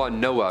went full on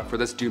Noah for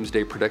this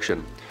doomsday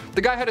prediction.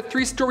 The guy had a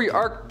 3-story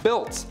ark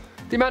built.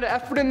 The amount of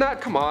effort in that,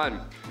 come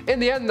on. In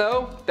the end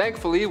though,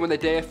 thankfully, when the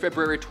day of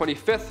February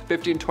 25th,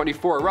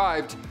 1524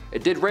 arrived,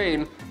 it did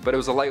rain, but it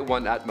was a light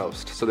one at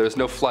most, so there's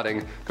no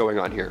flooding going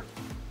on here.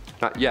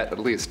 Not yet, at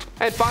least.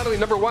 And finally,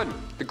 number 1,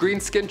 the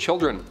green-skinned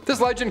children.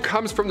 This legend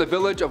comes from the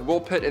village of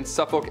Woolpit in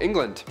Suffolk,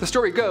 England. The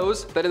story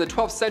goes that in the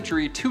 12th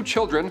century, 2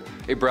 children,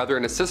 a brother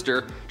and a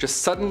sister,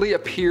 just suddenly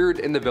appeared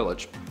in the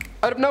village.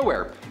 Out of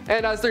nowhere.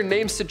 And as their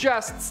name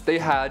suggests, they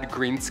had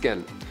green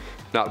skin.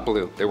 Not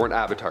blue, they weren't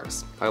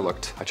avatars. I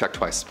looked, I checked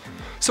twice.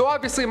 So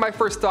obviously my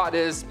first thought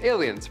is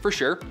aliens, for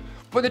sure.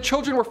 When the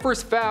children were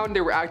first found,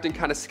 they were acting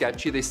kind of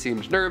sketchy, they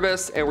seemed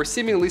nervous, and were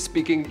seemingly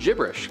speaking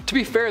gibberish. To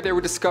be fair, they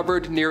were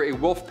discovered near a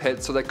wolf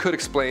pit, so that could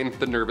explain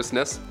the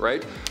nervousness,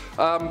 right?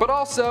 But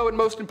also, and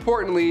most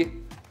importantly,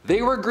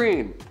 they were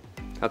green.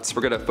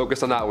 We're gonna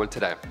focus on that one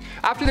today.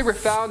 After they were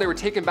found, they were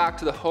taken back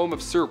to the home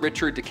of Sir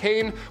Richard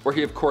Decane, where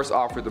he of course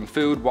offered them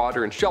food,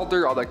 water, and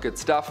shelter, all that good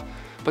stuff.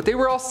 But they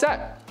were all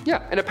set.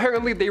 Yeah, and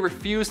apparently they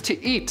refused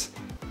to eat.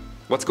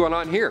 What's going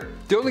on here?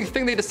 The only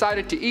thing they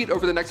decided to eat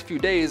over the next few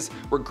days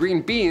were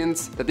green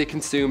beans that they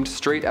consumed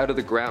straight out of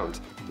the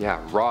ground. Yeah,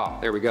 raw,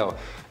 there we go.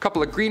 A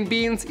couple of green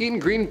beans, eating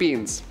green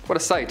beans. What a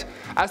sight.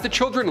 As the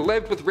children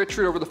lived with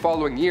Richard over the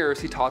following years,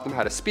 he taught them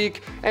how to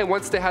speak, and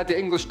once they had the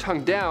English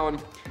tongue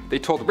down, they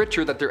told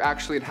Richard that they're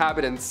actually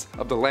inhabitants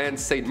of the land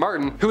St.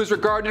 Martin, who is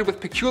regarded with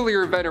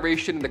peculiar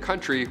veneration in the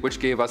country which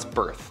gave us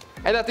birth.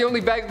 And that they only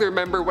vaguely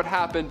remember what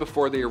happened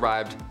before they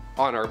arrived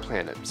on our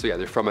planet. So yeah,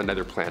 they're from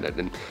another planet,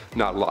 and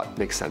not a lot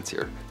makes sense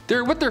here.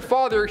 They're with their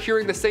father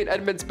hearing the St.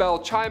 Edmund's bell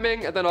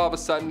chiming, and then all of a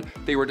sudden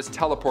they were just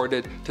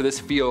teleported to this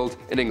field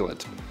in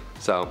England.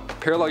 So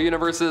parallel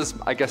universes,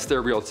 I guess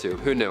they're real too.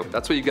 Who knew?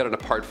 That's what you get on a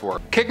part 4.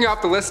 Kicking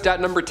off the list at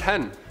number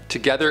 10,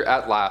 Together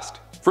at Last.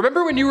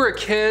 Remember when you were a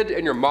kid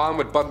and your mom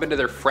would bump into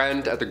their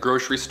friend at the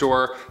grocery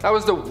store? That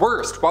was the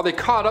worst. While they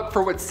caught up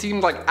for what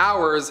seemed like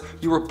hours,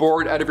 you were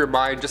bored out of your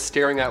mind just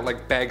staring at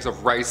like bags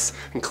of rice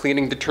and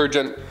cleaning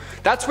detergent.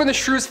 That's when the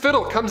Shrew's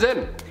Fiddle comes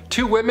in.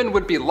 2 women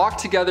would be locked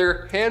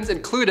together, hands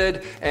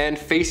included, and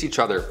face each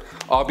other,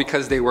 all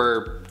because they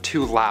were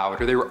too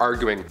loud or they were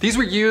arguing. These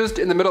were used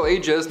in the Middle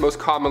Ages, most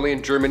commonly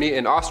in Germany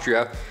and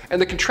Austria, and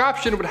the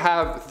contraption would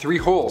have 3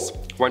 holes,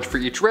 one for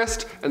each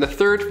wrist and the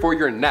third for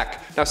your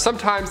neck. Now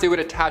sometimes they would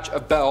attach a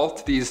bell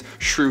to these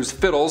Shrew's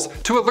Fiddles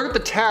to alert the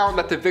town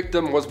that the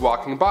victim was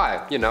walking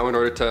by, you know, in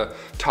order to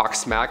talk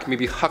smack,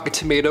 maybe huck a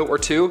tomato or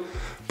 2.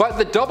 But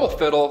the double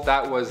fiddle,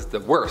 that was the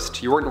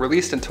worst. You weren't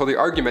released until the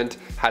argument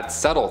had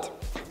settled.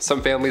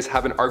 Some families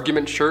have an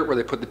argument shirt where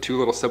they put the 2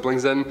 little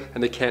siblings in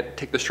and they can't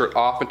take the shirt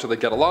off until they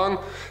get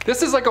along.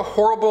 This is like a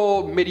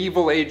horrible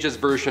medieval ages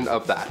version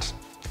of that.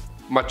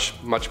 Much,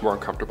 much more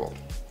uncomfortable.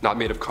 Not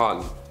made of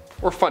cotton.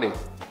 Or funny.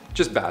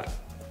 Just bad.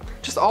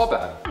 Just all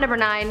bad. Number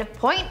 9,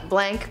 point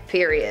blank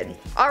period.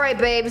 Alright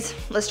babes,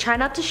 let's try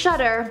not to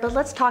shudder, but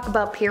let's talk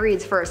about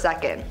periods for a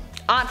second.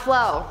 Aunt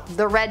Flo,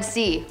 the Red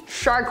Sea,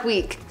 Shark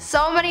Week.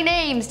 So many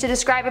names to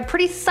describe a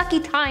pretty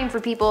sucky time for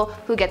people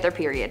who get their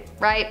period,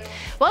 right?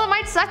 Well, it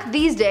might suck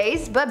these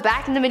days, but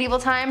back in the medieval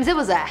times it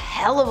was a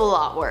hell of a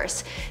lot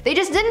worse. They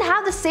just didn't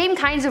have the same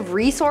kinds of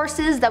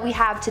resources that we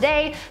have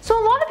today, so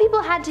a lot of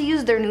people had to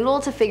use their noodle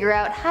to figure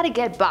out how to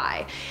get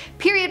by.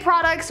 Period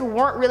products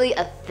weren't really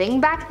a thing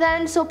back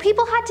then, so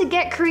people had to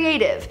get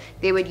creative.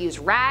 They would use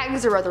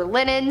rags or other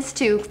linens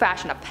to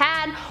fashion a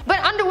pad, but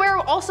underwear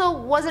also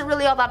wasn't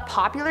really all that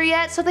popular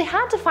yet, so they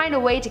had to find a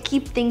way to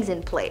keep things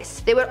in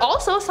place. They would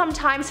also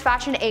sometimes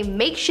fashion a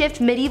makeshift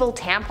medieval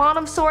tampon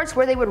of sorts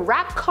where they would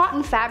wrap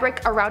cotton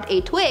fabric around a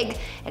twig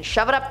and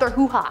shove it up their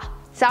hoo-ha.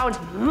 Sounds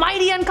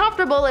mighty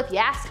uncomfortable if you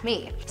ask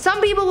me.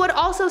 Some people would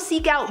also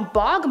seek out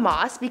bog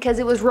moss because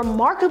it was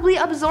remarkably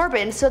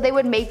absorbent, so they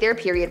would make their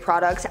period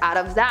products out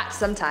of that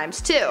sometimes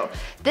too.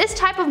 This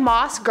type of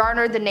moss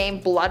garnered the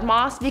name blood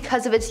moss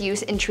because of its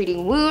use in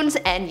treating wounds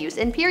and use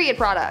in period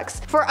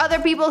products. For other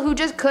people who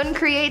just couldn't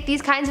create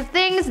these kinds of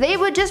things, they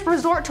would just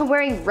resort to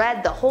wearing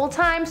red the whole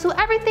time, so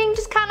everything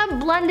just kind of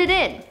blended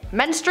in.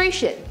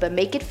 Menstruation, but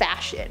make it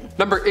fashion.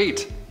 Number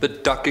 8. The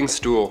ducking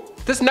stool.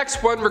 This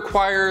next one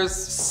requires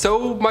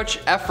so much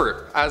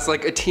effort as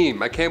like a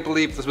team. I can't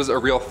believe this was a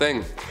real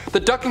thing. The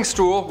ducking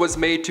stool was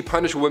made to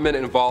punish women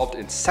involved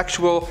in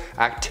sexual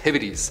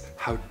activities.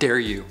 How dare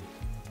you?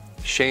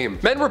 Shame.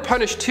 Men were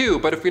punished too,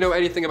 but if we know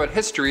anything about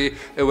history,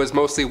 it was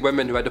mostly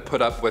women who had to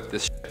put up with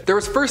this shit. There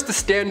was first the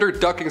standard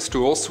ducking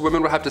stool, so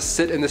women would have to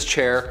sit in this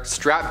chair,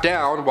 strapped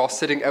down while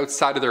sitting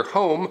outside of their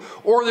home,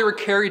 or they were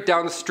carried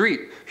down the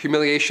street.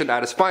 Humiliation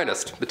at its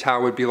finest. The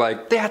town would be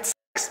like, they had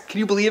sex, can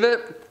you believe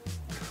it?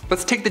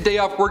 Let's take the day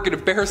off work and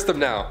embarrass them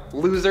now.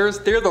 Losers,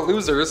 they're the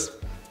losers.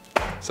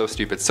 So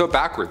stupid, so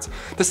backwards.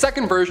 The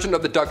second version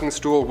of the ducking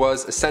stool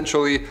was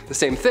essentially the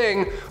same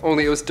thing,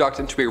 only it was ducked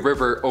into a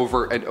river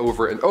over and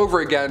over and over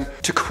again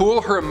to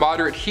cool her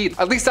moderate heat.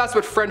 At least that's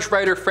what French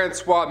writer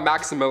Francois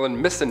Maximilien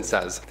Misson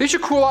says. They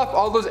should cool off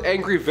all those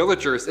angry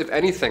villagers, if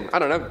anything. I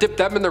don't know, dip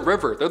them in the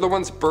river. They're the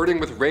ones burning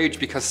with rage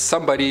because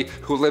somebody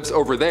who lives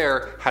over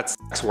there had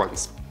sex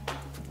once.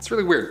 It's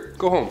really weird.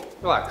 Go home.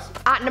 Relax.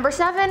 At number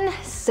 7,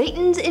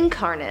 Satan's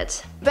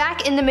incarnate.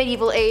 Back in the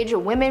medieval age,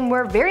 women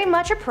were very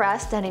much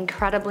oppressed and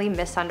incredibly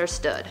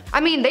misunderstood.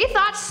 I mean, they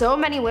thought so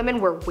many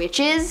women were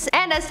witches,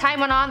 and as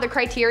time went on, the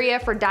criteria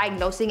for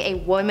diagnosing a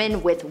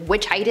woman with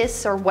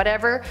witchitis or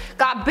whatever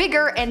got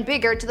bigger and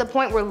bigger to the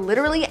point where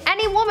literally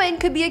any woman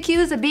could be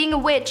accused of being a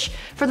witch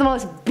for the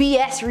most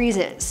BS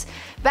reasons.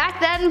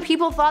 Back then,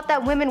 people thought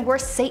that women were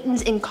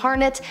Satan's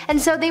incarnate,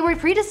 and so they were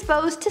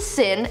predisposed to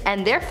sin,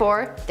 and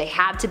therefore, they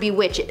had to be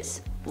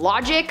witches.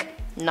 Logic,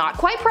 not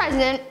quite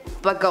present,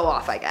 but go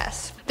off, I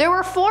guess. There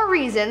were 4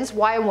 reasons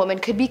why a woman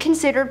could be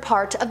considered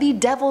part of the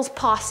devil's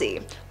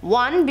posse.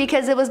 1,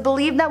 because it was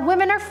believed that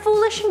women are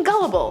foolish and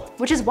gullible,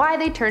 which is why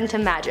they turned to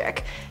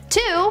magic.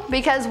 2,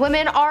 because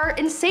women are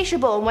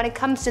insatiable when it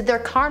comes to their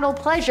carnal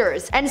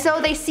pleasures, and so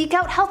they seek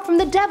out help from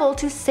the devil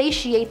to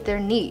satiate their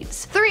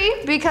needs.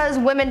 3, because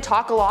women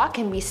talk a lot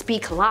and we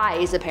speak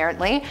lies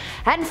apparently.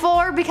 And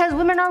 4, because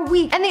women are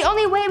weak, and the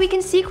only way we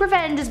can seek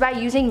revenge is by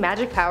using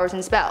magic powers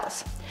and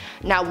spells.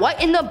 Now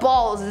what in the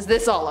balls is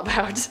this all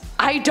about?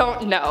 I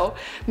don't know.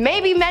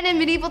 Maybe men in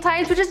medieval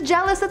times were just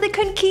jealous that they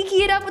couldn't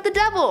kiki it up with the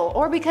devil,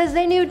 or because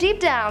they knew deep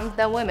down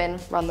that women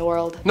run the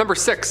world. Number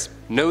 6.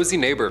 Nosy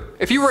neighbor.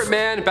 If you were a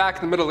man back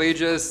in the Middle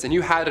Ages and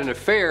you had an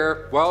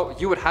affair, well,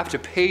 you would have to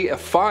pay a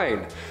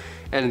fine.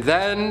 And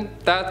then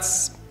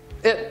that's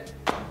it.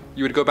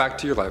 You would go back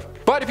to your life.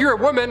 But if you're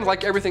a woman,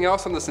 like everything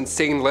else on this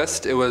insane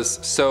list, it was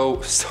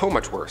so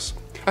much worse.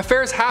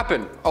 Affairs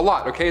happen a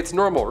lot, okay? It's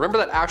normal. Remember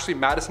that Ashley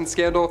Madison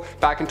scandal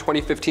back in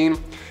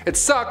 2015? It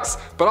sucks,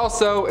 but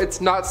also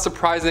it's not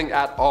surprising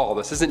at all.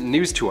 This isn't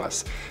news to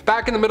us.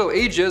 Back in the Middle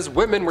Ages,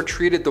 women were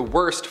treated the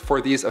worst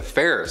for these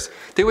affairs.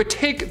 They would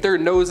take their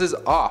noses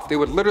off. They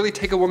would literally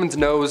take a woman's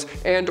nose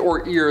and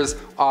or ears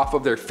off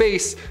of their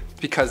face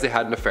because they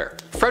had an affair.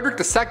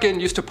 Frederick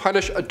II used to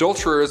punish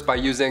adulterers by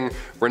using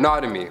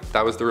rhinotomy.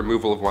 That was the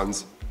removal of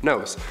one's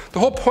nose. The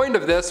whole point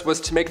of this was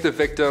to make the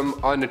victim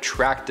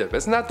unattractive.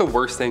 Isn't that the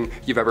worst thing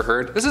you've ever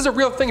heard? This is a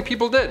real thing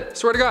people did,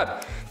 swear to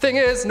God. Thing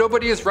is,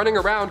 nobody is running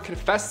around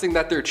confessing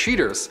that they're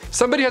cheaters.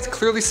 Somebody has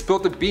clearly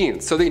spilled the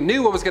beans, so they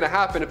knew what was gonna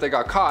happen if they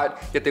got caught,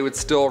 yet they would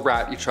still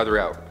rat each other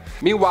out.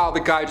 Meanwhile,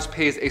 the guy just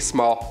pays a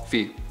small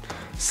fee.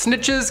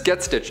 Snitches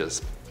get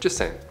stitches. Just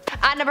saying.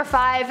 At number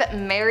 5,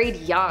 married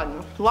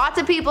young. Lots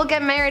of people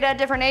get married at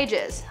different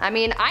ages. I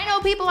mean, I know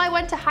people I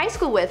went to high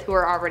school with who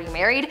are already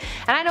married,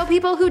 and I know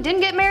people who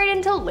didn't get married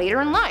until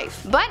later in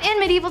life. But in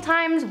medieval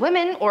times,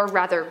 women, or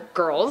rather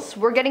girls,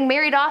 were getting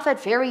married off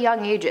at very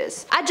young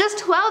ages. At just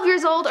 12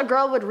 years old, a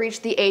girl would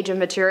reach the age of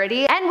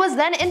maturity and was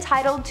then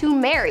entitled to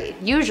marry,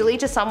 usually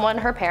to someone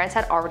her parents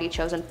had already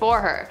chosen for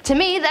her. To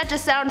me, that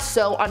just sounds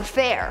so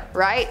unfair,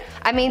 right?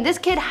 I mean, this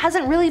kid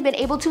hasn't really been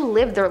able to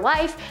live their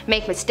life,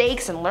 make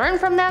mistakes and learn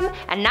from them,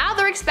 and now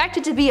they're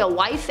expected to be a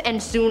wife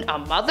and soon a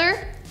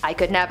mother? I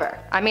could never.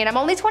 I mean, I'm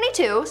only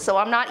 22, so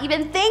I'm not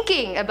even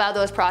thinking about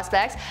those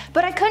prospects,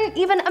 but I couldn't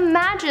even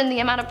imagine the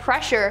amount of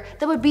pressure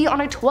that would be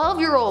on a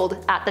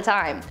 12-year-old at the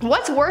time.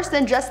 What's worse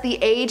than just the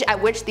age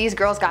at which these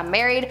girls got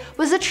married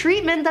was the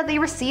treatment that they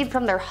received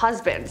from their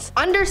husbands.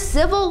 Under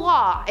civil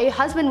law, a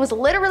husband was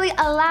literally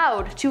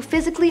allowed to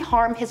physically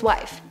harm his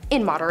wife.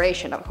 In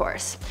moderation, of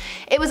course.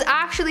 It was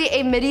actually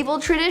a medieval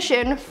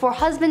tradition for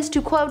husbands to,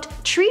 quote,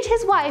 treat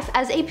his wife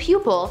as a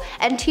pupil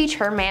and teach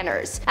her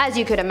manners. As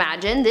you could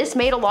imagine, this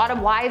made a lot of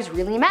wives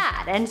really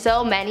mad, and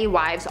so many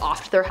wives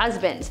offed their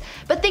husbands.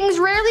 But things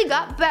rarely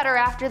got better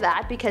after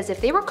that, because if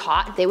they were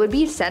caught, they would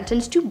be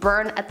sentenced to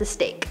burn at the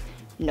stake.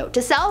 Note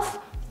to self,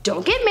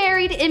 Don't get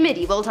married in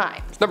medieval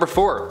times. Number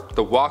 4,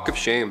 the walk of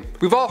shame.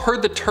 We've all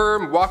heard the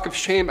term walk of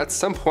shame at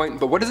some point,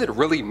 but what does it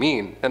really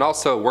mean? And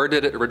also, where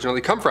did it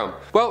originally come from?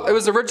 Well, it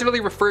was originally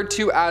referred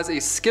to as a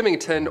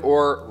skimmington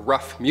or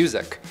rough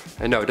music.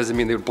 And no, it doesn't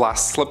mean they would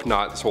blast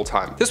Slipknot this whole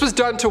time. This was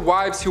done to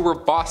wives who were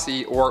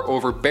bossy or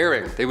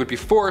overbearing. They would be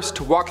forced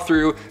to walk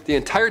through the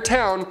entire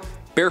town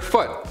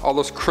barefoot. All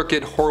those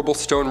crooked, horrible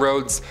stone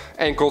roads,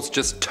 ankles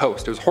just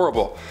toast. It was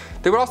horrible.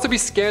 They would also be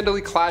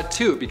scandally clad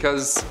too,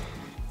 because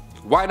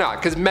why not?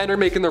 Because men are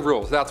making the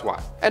rules, that's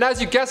why. And as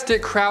you guessed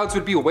it, crowds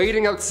would be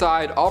waiting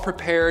outside, all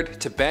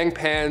prepared to bang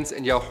pans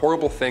and yell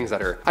horrible things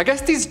at her. I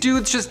guess these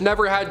dudes just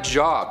never had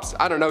jobs.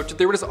 I don't know,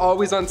 they were just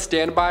always on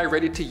standby,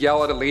 ready to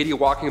yell at a lady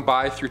walking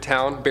by through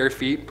town, bare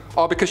feet,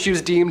 all because she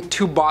was deemed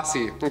too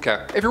bossy.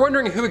 Okay. If you're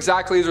wondering who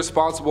exactly is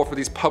responsible for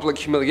these public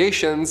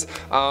humiliations,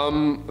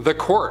 the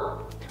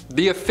court.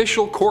 The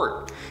official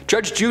court.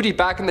 Judge Judy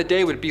back in the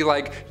day would be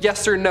like,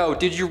 yes or no,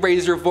 did you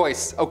raise your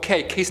voice?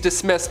 Okay, case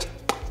dismissed.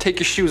 Take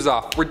your shoes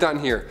off, we're done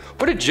here.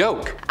 What a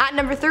joke. At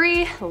number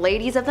 3,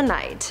 ladies of the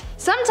night.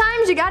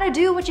 Sometimes you gotta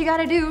do what you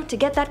gotta do to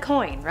get that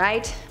coin,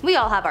 right? We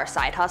all have our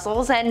side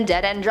hustles and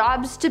dead-end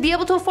jobs to be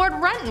able to afford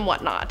rent and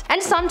whatnot.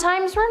 And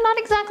sometimes we're not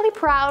exactly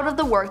proud of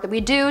the work that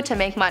we do to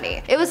make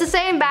money. It was the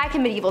same back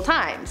in medieval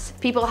times.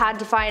 People had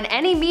to find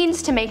any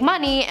means to make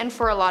money, and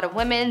for a lot of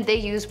women, they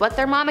used what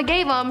their mama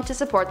gave them to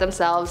support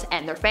themselves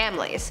and their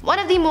families. One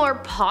of the more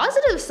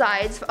positive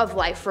sides of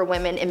life for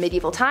women in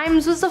medieval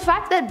times was the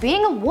fact that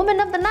being a woman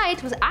of the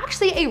night was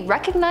actually a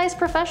recognized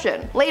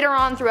profession. Later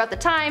on throughout the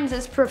times,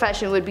 this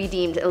profession would be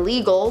deemed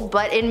illegal,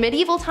 but in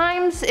medieval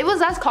times, it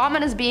was as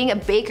common as being a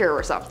baker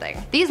or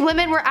something. These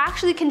women were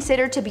actually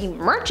considered to be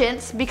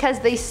merchants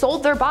because they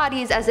sold their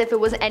bodies as if it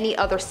was any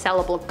other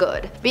sellable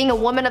good. Being a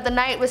woman of the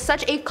night was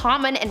such a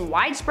common and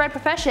widespread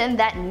profession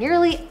that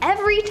nearly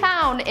every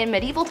town in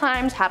medieval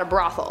times had a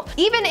brothel,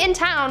 even in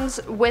towns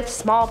with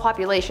small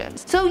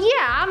populations. So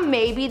yeah,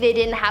 maybe they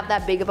didn't have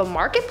that big of a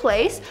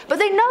marketplace, but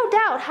they no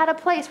doubt had a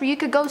place where you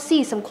could go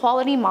see some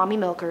quality mommy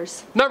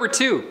milkers. Number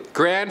 2,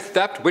 grand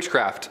theft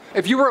witchcraft.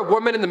 If you were a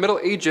woman in the Middle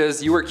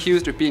Ages, you were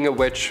accused of being a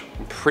witch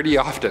pretty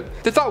often.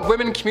 They thought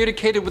women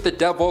communicated with the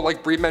devil,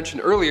 like Bree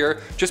mentioned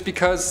earlier, just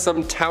because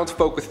some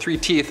townsfolk with 3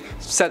 teeth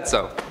said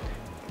so.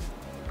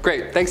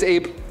 Great, thanks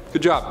Abe.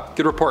 Good job,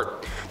 good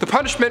report. The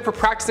punishment for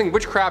practicing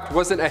witchcraft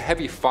wasn't a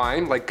heavy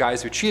fine like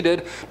guys who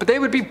cheated, but they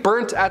would be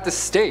burnt at the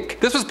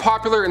stake. This was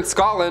popular in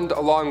Scotland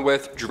along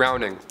with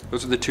drowning.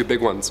 Those are the 2 big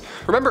ones.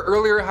 Remember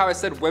earlier how I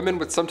said women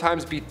would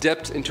sometimes be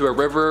dipped into a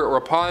river or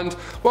a pond?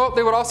 Well,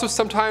 they would also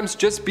sometimes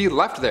just be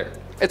left there.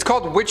 It's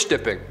called witch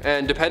dipping,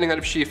 and depending on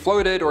if she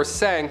floated or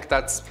sank,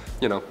 that's,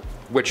 you know,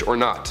 witch or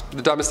not.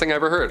 The dumbest thing I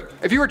ever heard.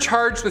 If you were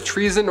charged with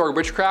treason or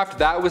witchcraft,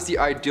 that was the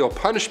ideal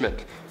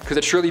punishment, because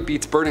it surely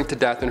beats burning to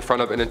death in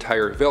front of an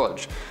entire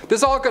village.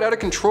 This all got out of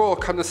control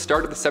come the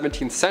start of the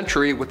 17th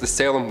century with the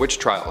Salem witch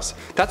trials.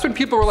 That's when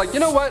people were like,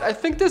 you know what, I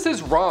think this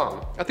is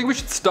wrong. I think we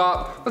should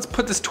stop, let's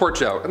put this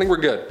torch out, I think we're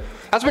good.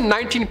 That's when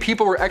 19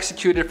 people were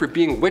executed for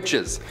being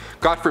witches.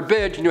 God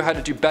forbid you knew how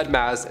to do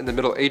bedmas in the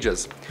Middle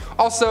Ages.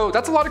 Also,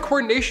 that's a lot of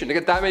coordination to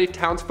get that many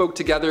townsfolk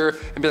together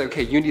and be like,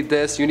 okay, you need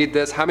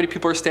this, how many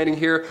people are standing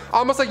here?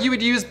 Almost like you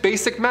would use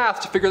basic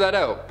math to figure that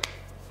out.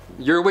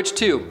 You're a witch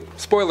too.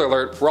 Spoiler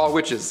alert, we're all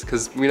witches,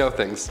 because we know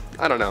things.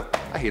 I don't know,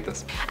 I hate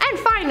this. And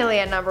finally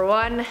at number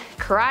 1,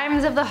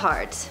 crimes of the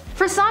heart.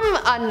 For some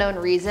unknown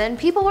reason,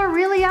 people were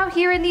really out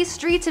here in these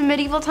streets in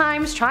medieval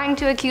times trying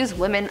to accuse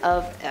women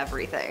of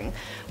everything.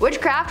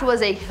 Witchcraft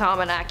was a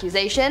common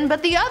accusation,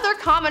 but the other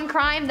common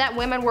crime that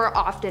women were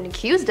often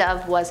accused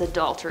of was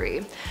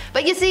adultery.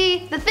 But you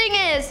see, the thing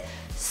is,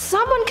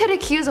 someone could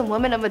accuse a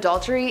woman of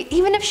adultery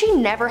even if she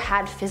never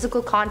had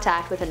physical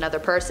contact with another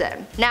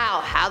person.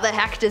 Now, how the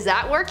heck does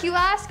that work, you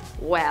ask?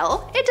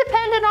 Well, it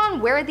depended on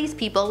where these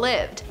people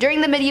lived.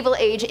 During the medieval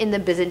age in the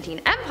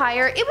Byzantine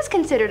Empire, it was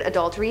considered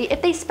adultery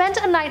if they spent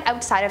a night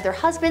outside of their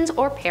husbands'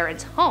 or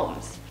parents'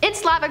 homes. In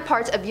Slavic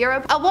parts of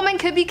Europe, a woman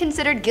could be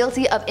considered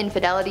guilty of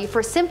infidelity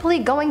for simply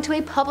going to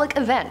a public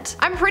event.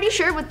 I'm pretty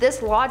sure with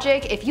this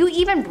logic, if you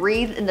even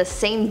breathe in the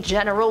same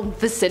general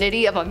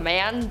vicinity of a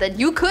man, then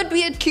you could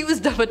be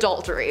accused of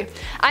adultery.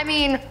 I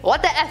mean,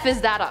 what the F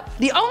is that up?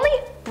 The only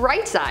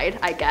bright side,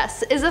 I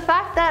guess, is the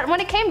fact that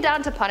when it came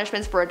down to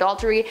punishments for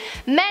adultery,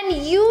 men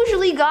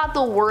usually got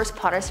the worst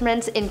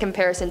punishments in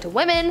comparison to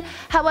women.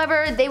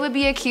 However, they would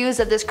be accused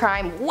of this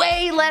crime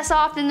way less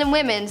often than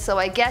women, so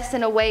I guess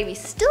in a way we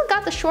still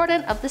got the short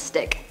end of the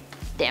stick.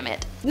 Damn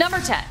it.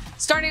 Number 10.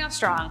 Starting off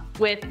strong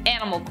with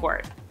animal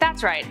court.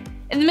 That's right.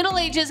 In the Middle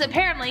Ages,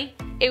 apparently,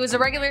 it was a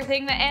regular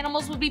thing that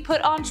animals would be put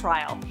on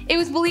trial. It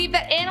was believed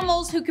that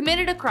animals who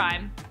committed a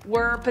crime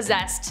were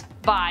possessed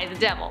by the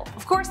devil.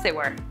 Of course they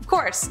were. Of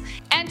course.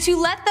 And to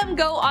let them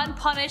go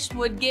unpunished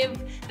would give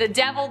the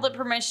devil the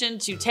permission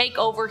to take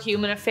over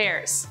human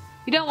affairs.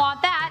 You don't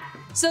want that,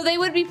 so they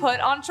would be put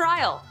on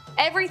trial.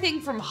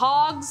 Everything from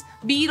hogs,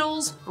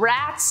 beetles,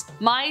 rats,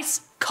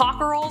 mice,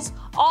 cockerels,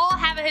 all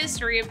have a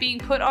history of being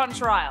put on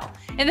trial.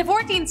 In the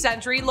 14th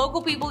century,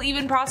 local people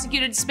even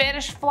prosecuted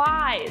Spanish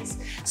flies.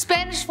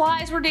 Spanish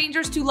flies were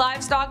dangerous to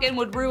livestock and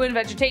would ruin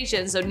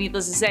vegetation, so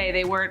needless to say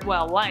they weren't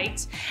well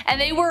liked.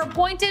 And they were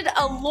appointed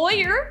a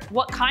lawyer,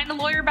 what kind of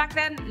lawyer back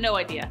then? No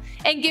idea,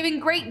 and given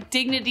great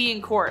dignity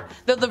in court,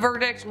 though the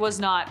verdict was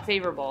not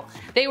favorable.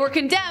 They were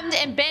condemned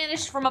and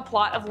banished from a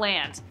plot of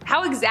land.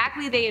 How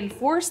exactly they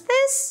enforced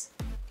this?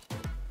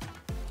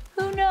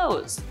 Who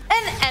knows?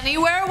 An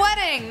anywhere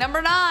wedding,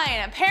 number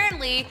 9.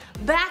 Apparently,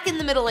 back in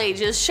the Middle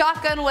Ages,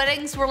 shotgun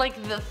weddings were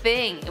like the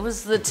thing. It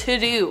was the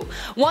to-do.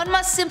 One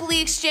must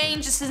simply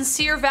exchange a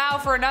sincere vow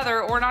for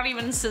another, or not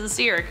even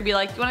sincere. It could be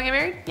like, you wanna get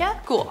married? Yeah?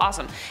 Cool,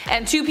 awesome.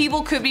 And 2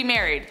 people could be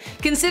married.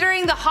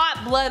 Considering the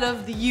hot blood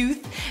of the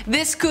youth,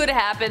 this could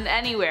happen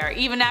anywhere,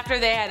 even after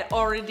they had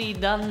already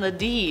done the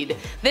deed.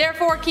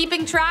 Therefore,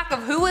 keeping track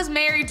of who was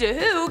married to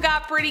who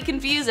got pretty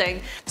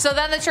confusing. So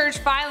then the church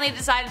finally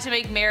decided to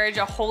make marriage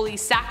a holy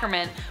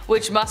sacrament,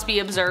 which must be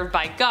observed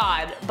by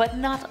God, but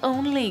not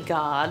only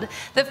God.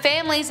 The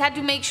families had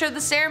to make sure the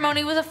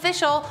ceremony was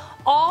official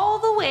all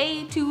the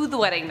way to the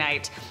wedding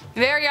night.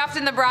 Very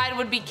often the bride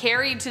would be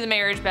carried to the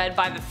marriage bed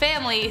by the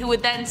family, who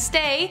would then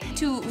stay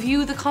to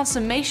view the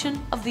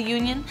consummation of the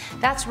union.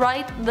 That's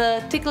right,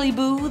 the tickly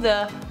boo,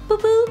 the boo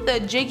boo, the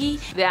jiggy.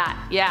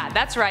 Yeah,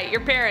 that's right,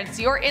 your parents,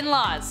 your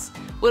in-laws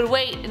would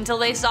wait until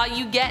they saw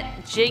you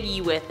get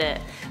jiggy with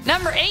it.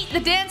 Number 8, the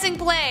dancing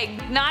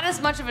plague. Not as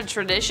much of a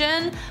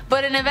tradition,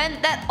 but an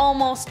event that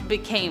almost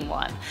became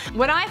one.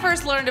 When I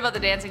first learned about the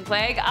dancing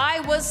plague, I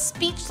was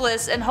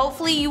speechless, and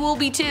hopefully you will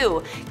be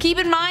too. Keep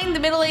in mind the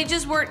Middle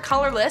Ages weren't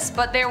colorless,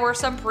 but there were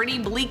some pretty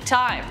bleak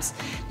times.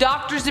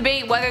 Doctors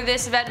debate whether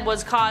this event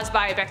was caused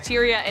by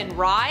bacteria in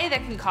rye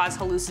that can cause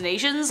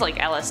hallucinations like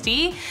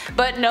LSD,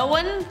 but no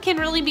one can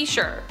really be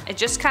sure. It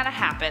just kinda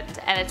happened,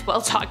 and it's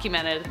well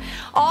documented.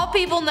 All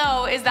people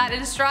know is that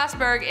in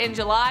Strasbourg in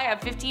July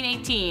of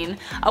 1518,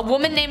 a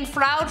woman named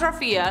Frau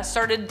Drafia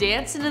started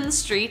dancing in the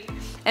street,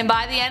 and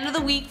by the end of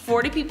the week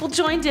 40 people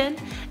joined in,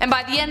 and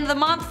by the end of the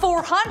month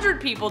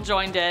 400 people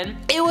joined in.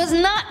 It was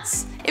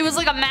nuts! It was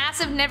like a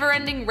massive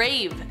never-ending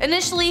rave.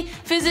 Initially,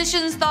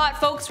 physicians thought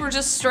folks were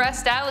just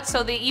stressed out,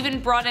 so they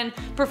even brought in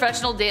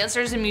professional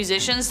dancers and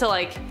musicians to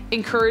like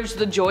encourage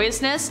the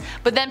joyousness,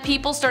 but then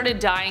people started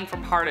dying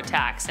from heart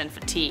attacks and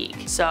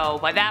fatigue. So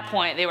by that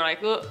point they were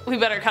like, we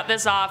better cut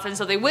this off, and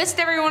so they whisked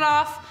everyone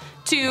off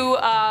to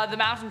the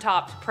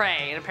mountaintop to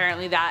pray, and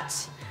apparently that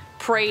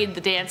prayed the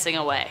dancing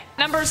away.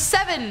 Number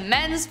 7,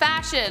 men's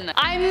fashion.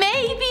 I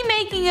may be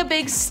making a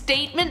big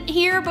statement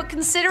here, but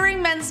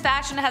considering men's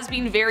fashion has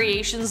been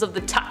variations of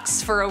the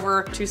tux for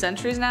over 2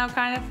 centuries now,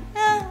 kind of,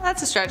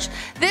 that's a stretch.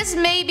 This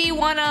may be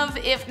one of,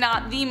 if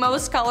not the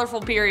most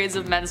colorful periods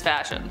of men's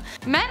fashion.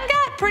 Men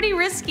got pretty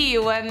risky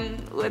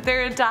with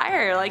their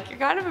attire, like you're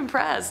kind of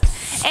impressed.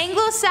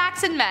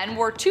 Anglo-Saxon men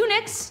wore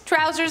tunics,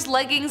 trousers,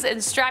 leggings, and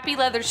strappy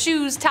leather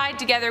shoes tied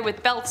together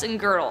with belts and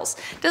girdles.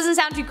 Doesn't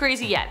sound too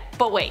crazy yet,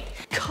 but wait.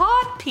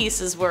 Cod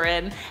pieces were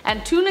in,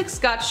 and tunics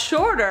got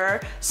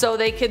shorter so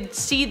they could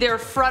see their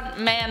front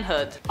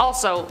manhood.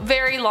 Also,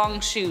 very long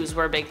shoes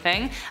were a big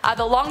thing.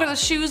 The longer the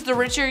shoes, the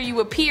richer you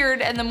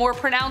appeared, and the more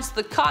pronounced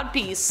the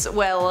codpiece.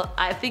 Well,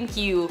 I think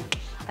you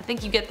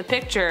get the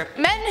picture.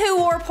 Men who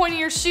wore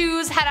pointier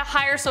shoes had a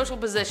higher social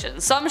position.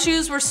 Some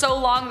shoes were so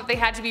long that they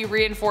had to be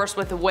reinforced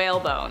with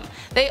whalebone.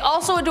 They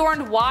also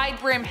adorned wide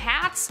brim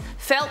hats,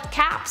 felt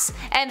caps,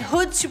 and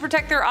hoods to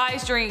protect their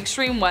eyes during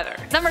extreme weather.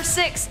 Number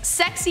 6,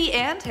 sexy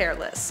and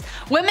hairless.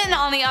 Women,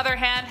 on the other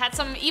hand, had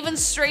some even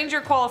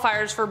stranger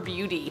qualifiers for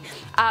beauty.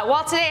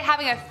 While today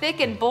having a thick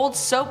and bold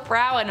soap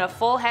brow and a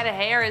full head of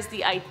hair is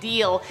the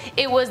ideal,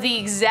 it was the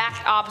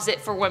exact opposite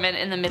for women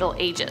in the Middle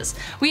Ages.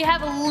 We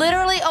have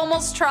literally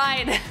almost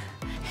tried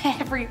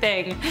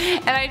everything,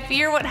 and I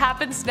fear what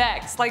happens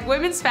next. Like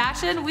women's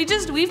fashion, we've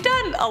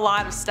done a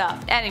lot of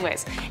stuff.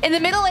 Anyways, in the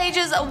Middle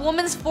Ages, a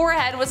woman's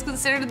forehead was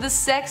considered the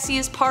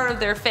sexiest part of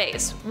their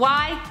face.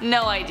 Why?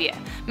 No idea.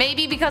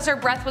 Maybe because her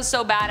breath was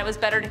so bad it was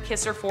better to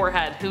kiss her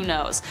forehead, who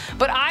knows.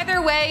 But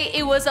either way,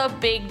 it was a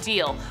big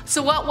deal.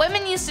 So what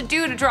women used to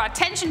do to draw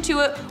attention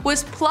to it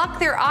was pluck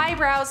their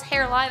eyebrows,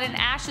 hairline, and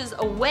ashes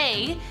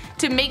away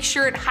to make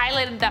sure it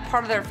highlighted that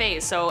part of their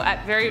face. So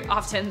very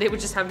often they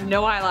would just have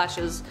no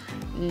eyelashes,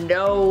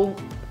 no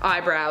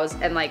eyebrows,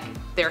 and like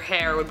their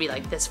hair would be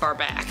like this far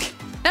back.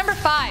 Number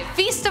 5,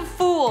 Feast of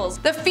Fools.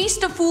 The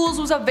Feast of Fools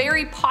was a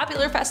very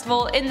popular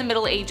festival in the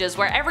Middle Ages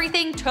where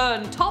everything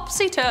turned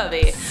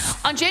topsy-turvy.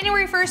 On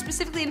January 1st,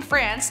 specifically in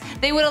France,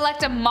 they would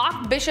elect a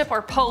mock bishop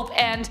or pope,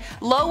 and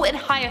low and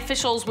high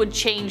officials would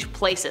change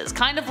places.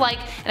 Kind of like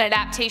an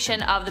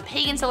adaptation of the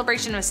pagan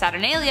celebration of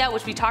Saturnalia,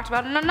 which we talked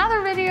about in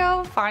another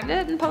video. Find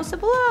it and post it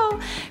below.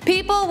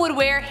 People would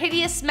wear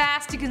hideous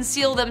masks to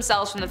conceal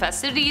themselves from the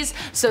festivities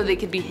so they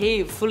could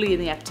behave fully in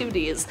the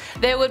activities.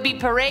 There would be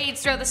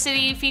parades throughout the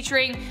city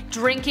featuring cheering,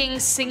 drinking,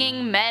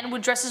 singing, men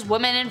would dress as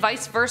women and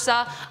vice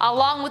versa,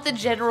 along with the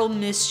general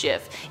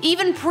mischief.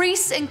 Even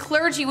priests and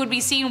clergy would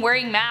be seen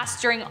wearing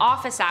masks during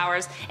office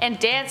hours and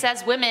dance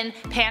as women,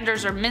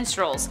 panders, or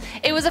minstrels.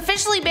 It was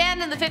officially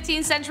banned in the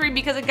 15th century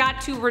because it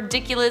got too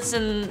ridiculous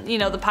and, you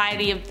know, the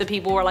piety of the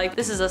people were like,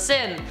 this is a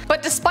sin.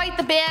 But despite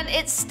the ban,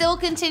 it still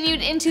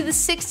continued into the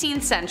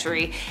 16th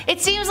century.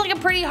 It seems like a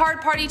pretty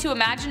hard party to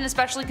imagine,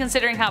 especially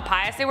considering how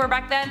pious they were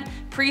back then.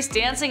 Priests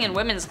dancing in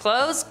women's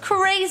clothes?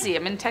 Crazy. I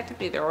mean,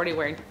 technically they're already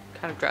wearing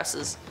kind of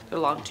dresses. They're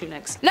long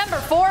tunics. Number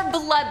 4.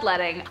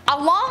 Bloodletting.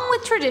 Along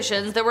with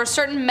traditions, there were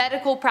certain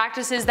medical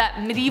practices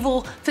that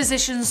medieval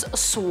physicians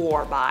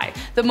swore by.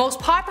 The most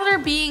popular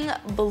being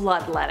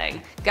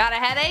bloodletting. Got a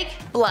headache?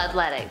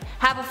 Bloodletting.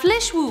 Have a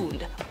flesh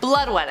wound?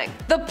 Bloodletting.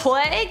 The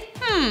plague?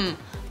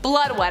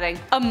 Bloodletting.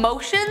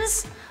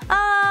 Emotions?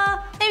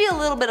 Maybe a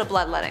little bit of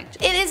bloodletting.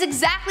 It is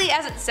exactly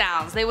as it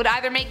sounds. They would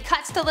either make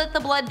cuts to let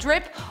the blood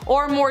drip,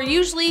 or more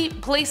usually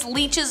place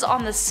leeches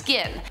on the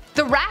skin.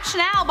 The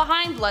rationale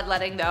behind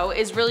bloodletting, though,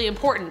 is really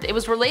important. It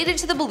was related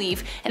to the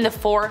belief in the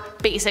 4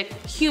 basic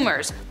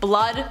humors: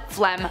 blood,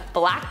 phlegm,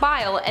 black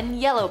bile,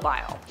 and yellow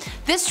bile.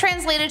 This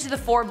translated to the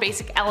 4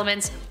 basic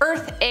elements: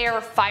 earth,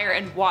 air, fire,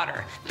 and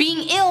water.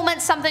 Being ill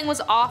meant something was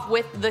off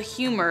with the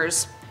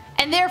humors,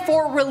 and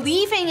therefore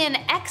relieving an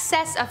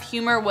excess of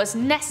humor was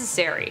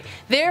necessary.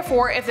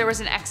 Therefore, if there was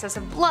an excess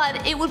of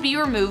blood, it would be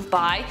removed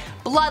by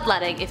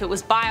bloodletting. If it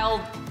was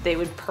bile, they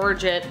would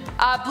purge it.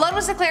 Blood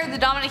was declared the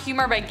dominant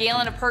humor by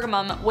Galen of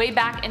Pergamum way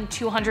back in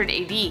 200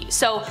 AD,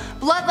 so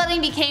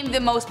bloodletting became the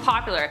most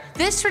popular.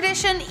 This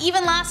tradition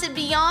even lasted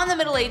beyond the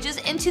Middle Ages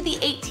into the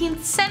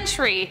 18th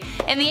century.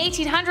 In the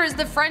 1800s,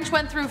 the French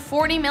went through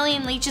 40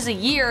 million leeches a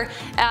year,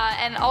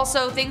 and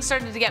also things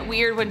started to get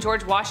weird when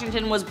George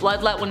Washington was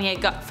bloodlet when he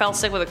fell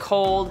sick with a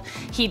cold.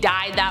 He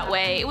died that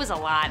way. It was a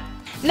lot.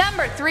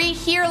 Number 3.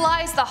 Here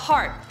lies the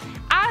heart.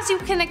 As you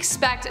can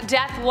expect,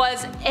 death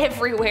was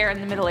everywhere in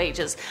the Middle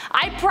Ages.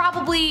 I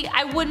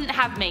wouldn't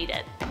have made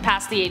it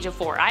past the age of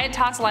 4. I had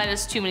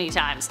tonsillitis too many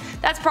times.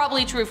 That's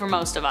probably true for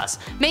most of us.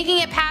 Making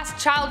it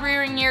past child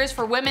rearing years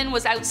for women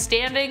was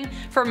outstanding.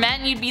 For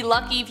men, you'd be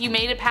lucky if you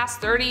made it past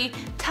 30.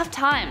 Tough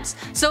times.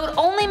 So it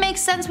only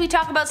makes sense we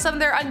talk about some of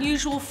their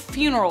unusual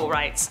funeral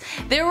rites.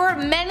 There were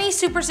many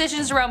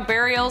superstitions around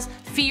burials.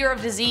 Fear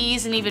of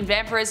disease and even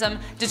vampirism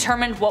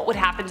determined what would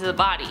happen to the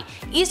body.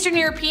 Eastern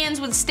Europeans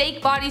would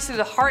stake bodies through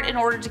the heart in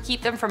order to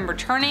keep them from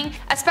returning.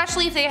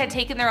 Especially if they had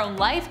taken their own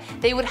life,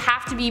 they would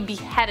have to be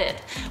beheaded.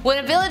 When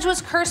a village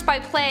was cursed by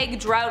plague,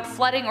 drought,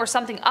 flooding, or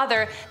something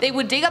other, they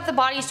would dig up the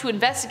bodies to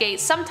investigate,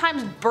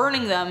 sometimes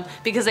burning them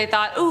because they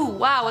thought, ooh,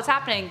 wow, what's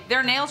happening?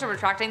 Their nails are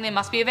retracting, they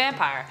must be a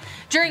vampire.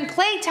 During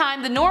plague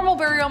time, the normal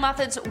burial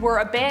methods were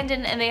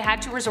abandoned and they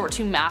had to resort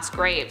to mass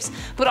graves.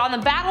 But on the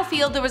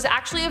battlefield, there was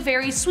actually a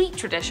very sweet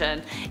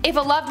tradition. If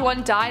a loved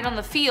one died on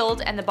the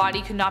field and the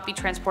body could not be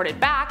transported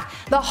back,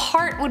 the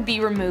heart would be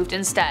removed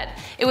instead.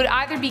 It would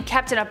either be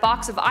kept in a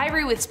box of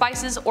ivory with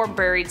spices or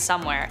buried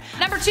somewhere.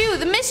 Number 2.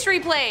 The mystery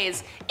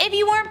plays. If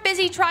you weren't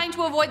busy trying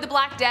to avoid the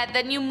Black Death,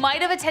 then you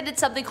might have attended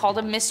something called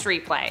a mystery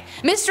play.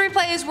 Mystery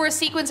plays were a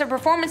sequence of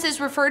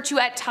performances referred to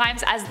at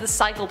times as the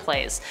cycle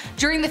plays.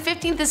 During the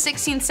 15th to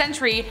 16th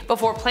century,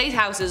 before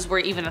playhouses were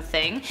even a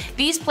thing,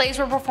 these plays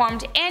were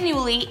performed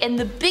annually in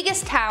the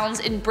biggest towns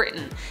in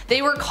Britain.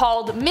 They were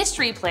called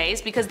mystery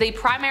plays because they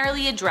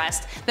primarily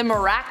addressed the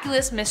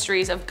miraculous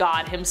mysteries of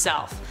God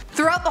himself.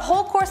 Throughout the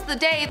whole course of the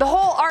day, the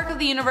whole arc of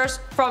the universe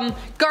from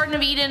Garden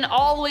of Eden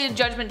all the way to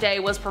Judgment Day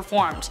was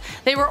performed.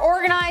 They were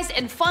organized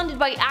and funded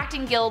by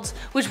acting guilds,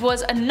 which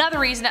was another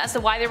reason as to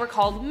why they were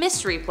called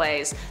mystery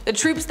plays. The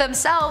troops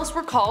themselves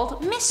were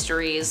called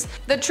mysteries.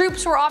 The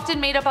troops were often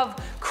made up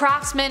of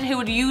craftsmen who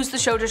would use the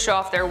show to show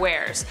off their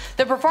wares.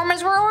 The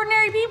performers were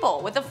ordinary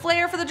people with a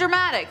flair for the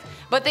dramatic,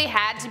 but they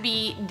had to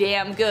be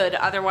damn good,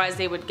 otherwise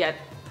they would get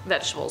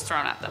vegetables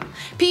thrown at them.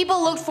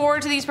 People looked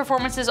forward to these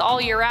performances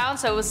all year round,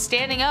 so it was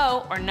standing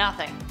O or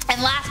nothing.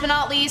 And last but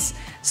not least,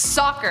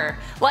 soccer.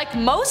 Like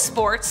most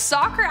sports,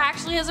 soccer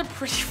actually has a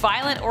pretty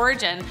violent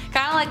origin,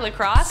 kind of like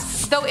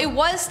lacrosse, though it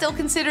was still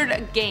considered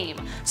a game.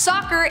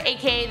 Soccer,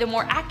 aka the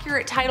more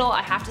accurate title,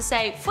 I have to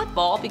say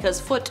football, because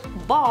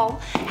football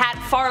had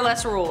far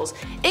less rules.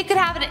 It could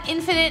have an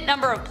infinite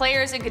number of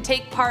players and could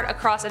take part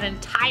across an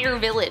entire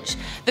village.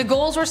 The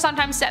goals were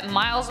sometimes set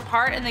miles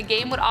apart and the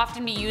game would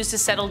often be used to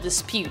settle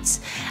disputes.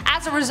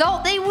 As a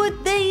result, they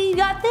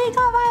got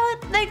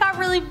violent. They got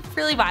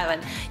really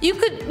violent.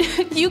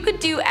 You could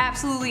do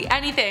absolutely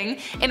anything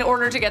in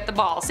order to get the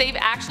ball, save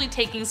actually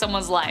taking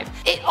someone's life.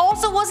 It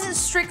also wasn't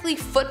strictly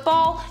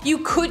football. You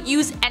could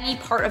use any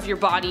part of your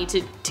body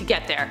to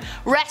get there.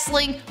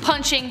 Wrestling,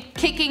 punching,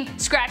 kicking,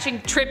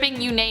 scratching,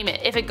 tripping, you name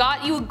it. If it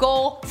got you a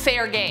goal,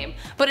 fair game.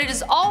 But it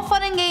is all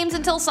fun and games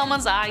until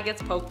someone's eye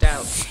gets poked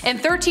out. In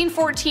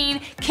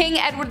 1314, King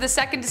Edward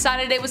II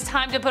decided it was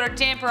time to put a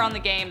damper on the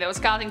game that was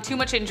causing too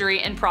much injury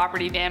and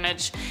property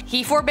damage.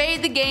 He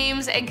forbade the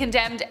games and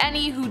condemned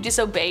any who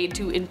disobeyed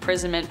to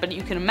imprisonment, but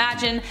you can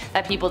imagine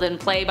that people didn't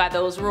play by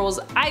those rules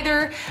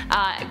either,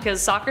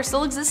 because soccer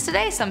still exists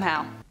today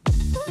somehow.